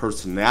and a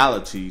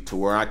personality to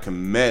where I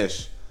can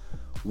mesh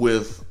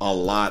with a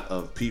lot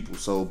of people.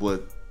 So,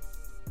 but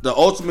the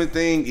ultimate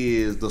thing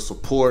is the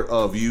support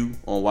of you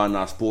on Why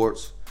Not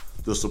Sports,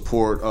 the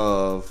support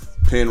of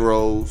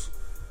Penrose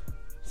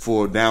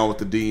for Down with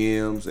the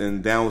DMs,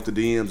 and Down with the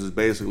DMs is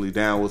basically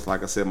down with,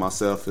 like I said,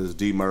 myself is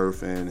D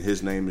Murph and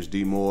his name is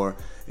D Moore,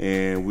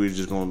 and we're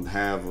just gonna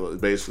have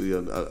basically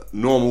a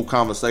normal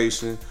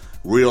conversation,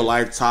 real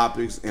life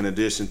topics, in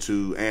addition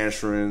to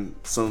answering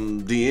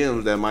some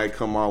DMs that might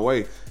come our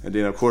way, and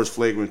then of course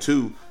Flagrant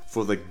 2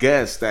 for the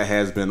guest that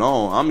has been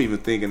on. I'm even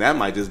thinking that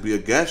might just be a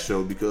guest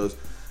show because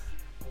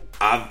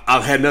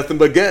I've had nothing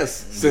but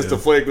guests since the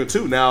Flagrant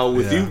 2. Now,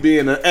 with you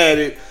being an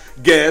added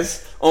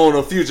guest on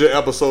a future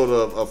episode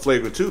of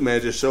Flagrant 2,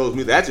 man, just shows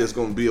me that's just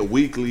going to be a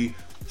weekly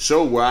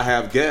show where I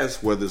have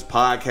guests, whether it's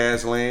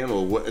podcast land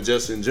or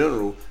just in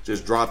general,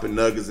 just dropping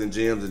nuggets and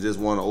gems and just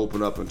want to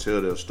open up and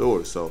tell their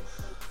story. So,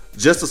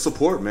 just the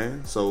support,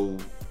 man. So,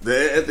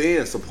 at the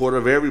end, support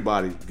of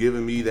everybody,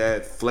 giving me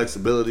that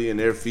flexibility and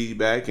their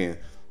feedback and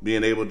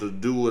being able to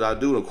do what I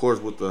do, of course,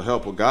 with the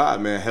help of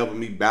God, man, helping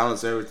me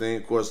balance everything.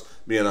 Of course,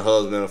 being a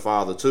husband and a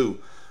father, too.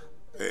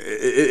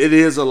 It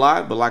is a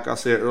lot, but like I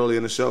said earlier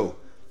in the show,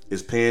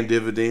 it's paying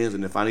dividends.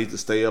 And if I need to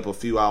stay up a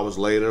few hours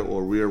later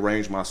or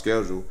rearrange my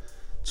schedule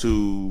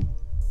to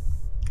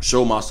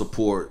show my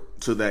support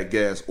to that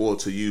guest or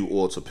to you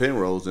or to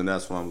Penrose, then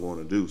that's what I'm going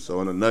to do.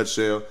 So in a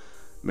nutshell,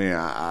 man,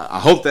 I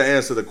hope that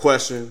answered the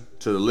question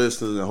to the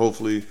listeners and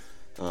hopefully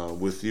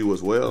with you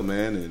as well,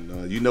 man.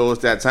 And you know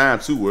it's that time,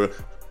 too, where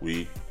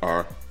we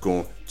are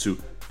going to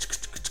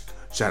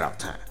shout out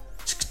time.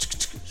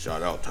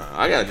 Shout out time.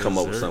 I gotta come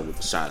up with something with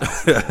the shout out.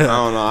 I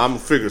don't know. I'm gonna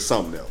figure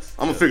something else.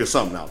 I'm gonna figure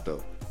something out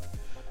though.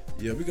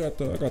 Yeah, I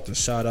got the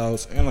shout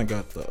outs and I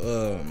got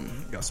the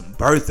got some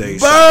birthday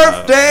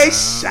shout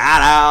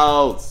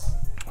outs.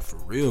 For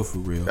real,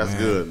 That's man.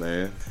 Good,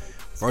 man.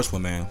 First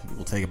one, man,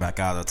 we'll take it back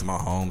out to my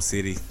home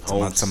city,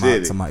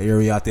 to my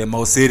area out there,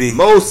 Mo City.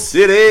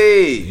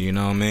 You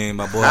know what I mean?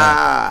 My boy,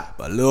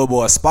 my little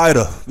boy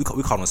Spider. We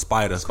call him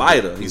Spider.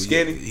 He's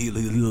skinny.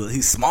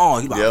 He's small.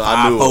 He's about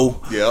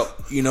 5'4". Yep.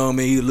 You know what I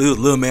mean? He's a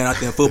little man out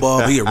there in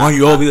football. He'll run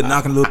you over. He'll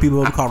knocking little people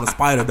over. We call him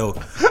Spider though.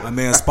 My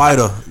man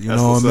Spider. You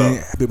know what I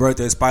mean? Happy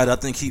birthday, Spider. I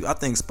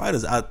think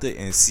Spider's out there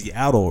in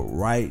Seattle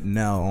right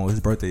now on his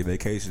birthday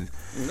vacation.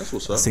 That's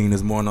what's up. I seen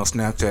this morning on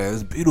Snapchat.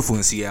 It's beautiful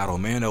in Seattle,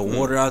 man. The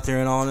water out there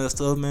and all that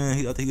stuff, man.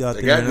 He out they there.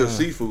 They got good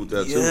seafood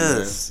there too, man.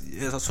 Yes.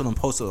 I saw them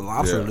posted a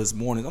lobster this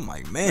morning. I'm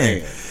like,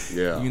 man.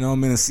 Yeah. You know what I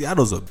mean?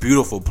 Seattle's a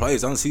beautiful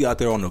place. I don't see you out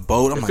there on the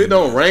boat. If it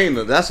don't rain,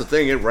 that's the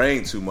thing. It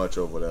rains too much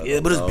over there. Yeah,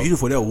 but it's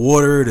beautiful. That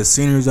water, the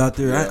scenery's out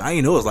there. I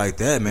ain't know it's like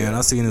that, man.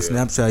 I seen the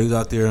Snapchat. He was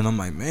out there, and I'm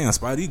like, man,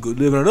 Spidey, he good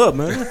living it up,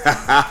 man.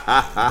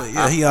 But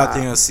yeah, he out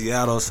there in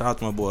Seattle. Shout out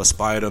to my boy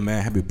Spider,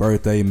 man. Happy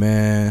birthday,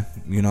 man.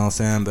 You know what I'm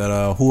saying?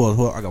 But who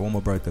else? I got one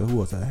more birthday. Who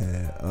else I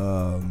had?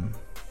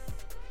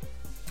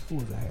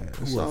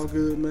 It's all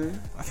good,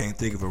 man. I can't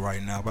think of it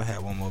right now, but I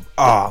had one more.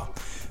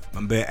 My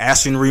man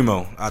Ashton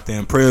Remo out there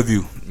in Prairie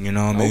View. You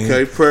know what I mean?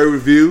 Okay, Prairie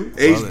View,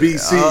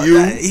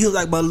 HBCU. He was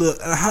like my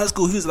little in high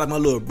school. He was like my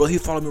little brother. He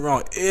followed me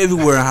around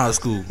everywhere in high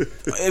school,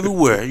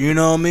 everywhere. You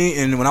know what I mean?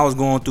 And when I was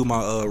going through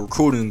my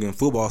recruiting and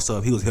football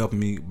stuff, he was helping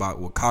me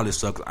with college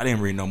stuff. I didn't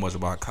really know much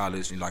about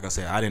college. And like I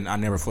said, I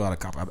never filled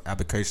out an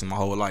application my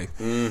whole life.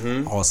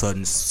 Mm-hmm. All of a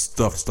sudden,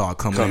 stuff started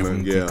coming in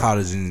from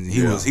college, and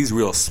he's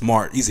real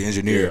smart. He's an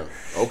engineer.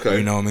 Yeah. Okay,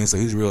 you know what I mean? So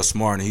he's real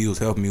smart, and he was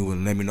helping me with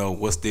let me know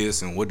what's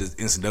this and what does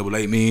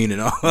NCAA mean. And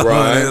all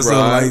that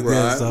stuff like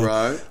that.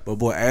 Right. But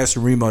boy,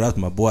 Ashton Remo, that's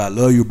my boy. I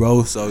love you,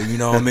 bro. So you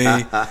know what I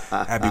mean.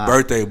 Happy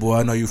birthday, boy.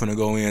 I know you finna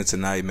go in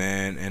tonight,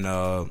 man. And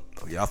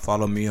y'all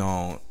follow me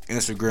on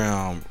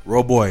Instagram,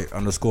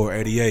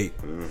 Roboy_88,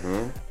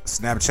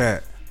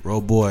 Snapchat,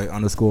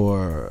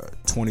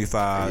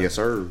 Roboy_25. Yes,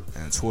 sir.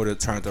 And Twitter,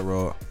 Turn the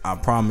Road. I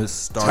promise.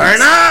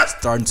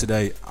 Starting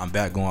today, I'm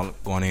back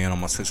going in on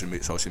my social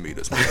media. I'm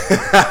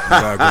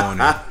back going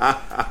in.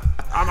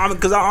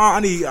 Because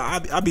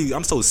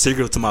I'm so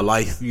secretive to my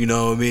life, you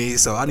know what I mean?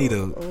 So I need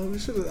to.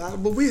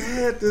 But we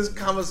had this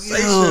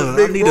conversation. Yeah,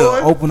 Big I need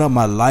Roy. to open up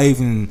my life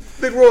and.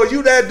 Big Roy,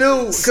 you that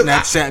dude?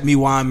 Snapchat me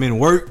while I'm in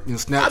work, and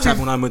Snapchat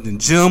when I'm in the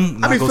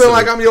gym. I be feeling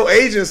like I'm your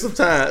agent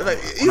sometimes. Like,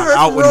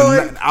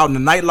 out in the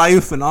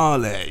nightlife and all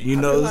that, you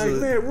know. Like,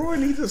 man, Roy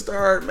needs to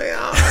start, man.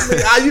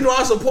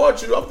 I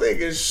support you. I'm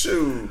thinking,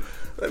 shoot.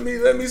 Let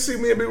me see.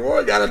 Me and Big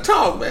Roy gotta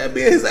talk, man.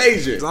 Being his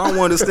agent. I don't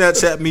want to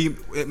Snapchat me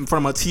in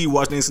front of my TV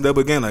watching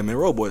NCAA game. Like, man,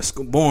 Roboy's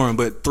boring.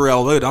 But 3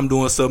 hours later, I'm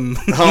doing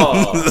something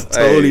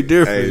totally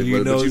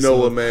different. But you know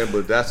what, man?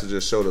 But that's to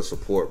just show the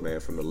support, man,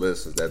 from the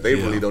listeners that they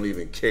really don't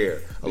even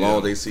care as long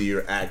as they see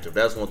you're active.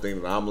 That's one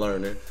thing that I'm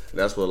learning. And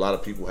that's what a lot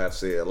of people have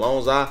said. As long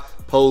as I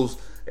post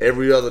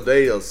every other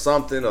day or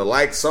something, or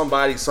like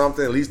somebody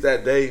something, at least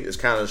that day, it's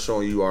kind of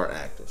showing you are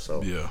active.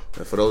 So,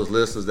 and for those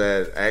listeners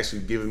that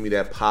actually giving me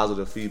that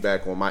positive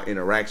feedback on my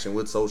interaction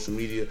with social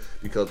media,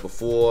 because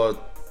before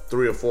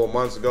 3 or 4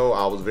 months ago,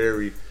 I was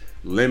very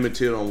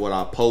limited on what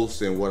I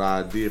post and what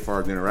I did for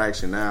our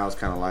interaction. Now it's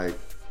kind of like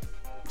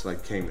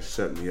came and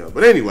shut me up.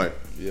 But anyway,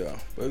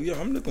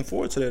 I'm looking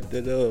forward to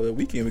that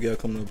weekend we got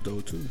coming up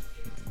though too.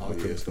 Oh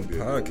yeah, it's gonna be a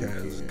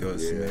podcast,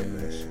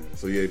 man.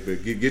 So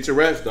get your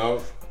reps,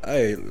 dog.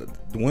 Hey, the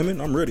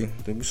women, I'm ready.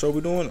 The show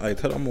we doing, tell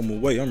them I'm on my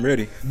way. I'm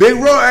ready. Big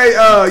Roy,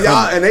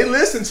 y'all, and they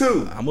listen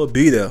too. I'm gonna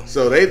be there.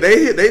 So they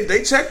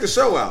check the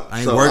show out. I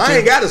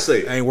ain't gotta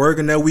say it. I ain't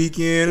working that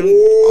weekend.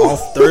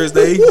 Off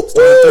Thursday,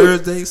 starting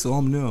Thursday, so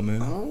I'm there,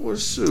 man. Oh well,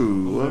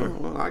 shoot.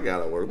 Well, I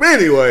gotta work. But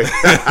anyway.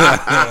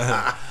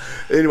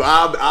 Anyway,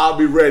 I'll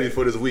be ready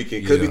for this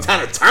weekend because we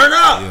time to turn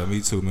up. Yeah,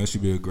 me too, man.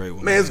 Should be a great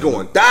one. Man, it's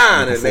going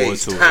down in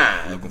next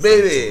time,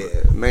 baby.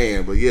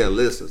 Man, but yeah,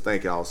 listen,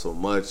 thank y'all so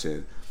much.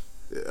 And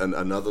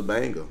another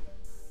banger,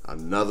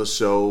 another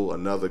show,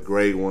 another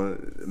great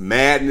one.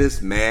 Madness.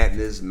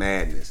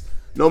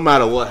 No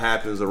matter what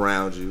happens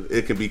around you,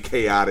 it can be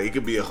chaotic. It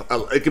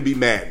could be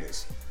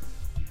madness.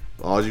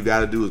 All you got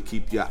to do is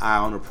keep your eye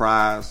on the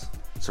prize.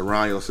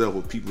 Surround yourself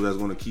with people that's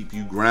going to keep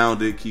you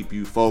grounded, keep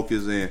you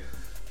focused, and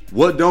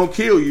what don't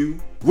kill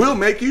you will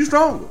make you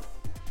stronger.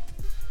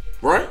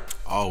 Right?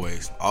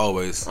 Always.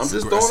 I'm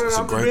just throwing it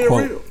out to being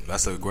real.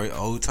 That's a great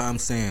old time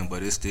saying,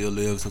 but it still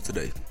lives to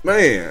today.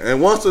 Man, and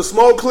once the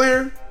smoke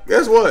clear,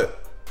 guess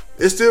what?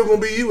 It's still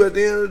gonna be you at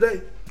the end of the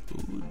day.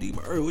 Ooh,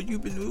 D-Murray, what you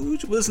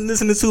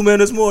listening to, man,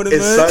 this morning,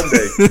 it's man?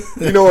 Sunday.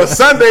 You know, on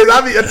Sundays,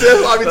 I be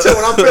telling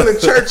when I'm feeling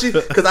churchy,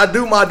 because I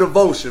do my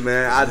devotion,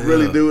 man. I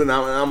really do, and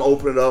I'm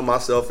opening up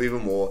myself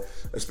even more.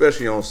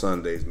 Especially on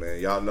Sundays, man.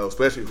 Y'all know,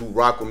 especially who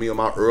rock with me on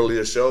my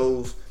earlier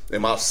shows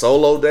and my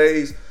solo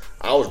days,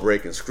 I was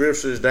breaking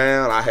scriptures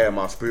down. I had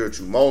my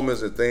spiritual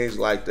moments and things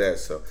like that.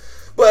 So,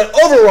 but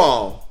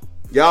overall,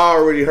 y'all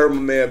already heard my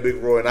man Big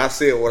Roy, and I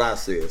said what I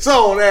said.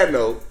 So on that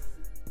note,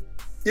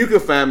 you can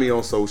find me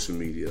on social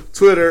media.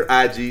 Twitter,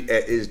 IG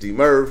at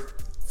ItsDMurph,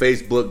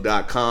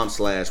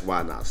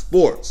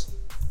 Facebook.com/WhyNotSports.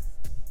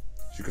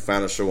 You can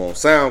find the show on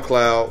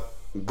SoundCloud,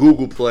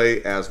 Google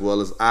Play, as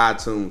well as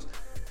iTunes.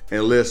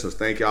 And listeners,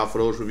 thank y'all for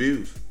those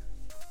reviews.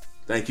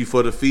 Thank you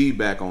for the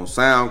feedback on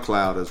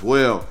SoundCloud as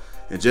well.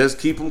 And just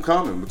keep them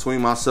coming.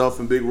 Between myself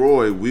and Big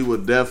Roy, we will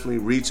definitely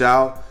reach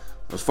out.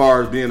 As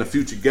far as being a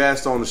future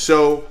guest on the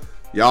show,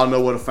 y'all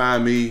know where to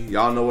find me.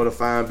 Y'all know where to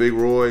find Big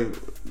Roy.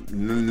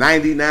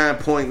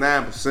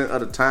 99.9% of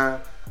the time,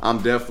 I'm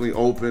definitely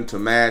open to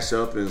mash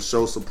up and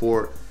show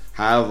support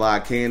however I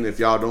can. If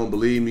y'all don't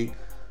believe me,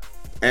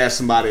 ask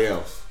somebody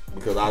else.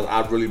 Because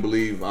I really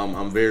believe I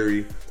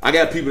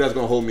got people that's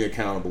gonna hold me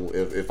accountable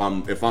if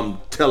I'm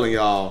telling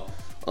y'all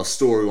a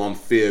story or I'm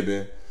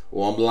fibbing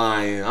or I'm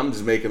lying. I'm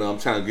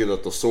trying to get a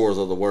thesaurus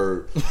of the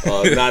word,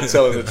 not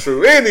telling the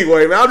truth.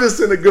 Anyway, man, I'm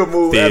just in a good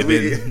mood as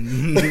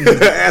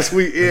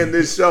we end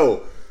this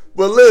show.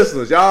 But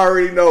listeners, y'all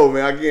already know,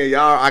 man. Again,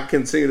 I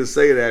continue to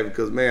say that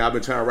because, man, I've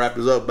been trying to wrap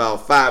this up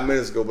about 5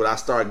 minutes ago, but I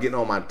started getting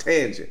on my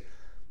tangent.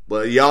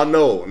 But y'all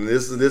know, and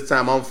this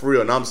time I'm for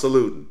real and I'm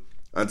saluting.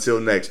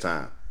 Until next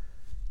time.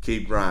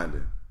 Keep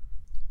grinding.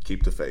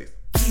 Keep the faith.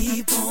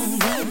 Keep on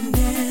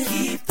running,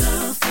 keep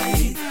the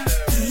faith.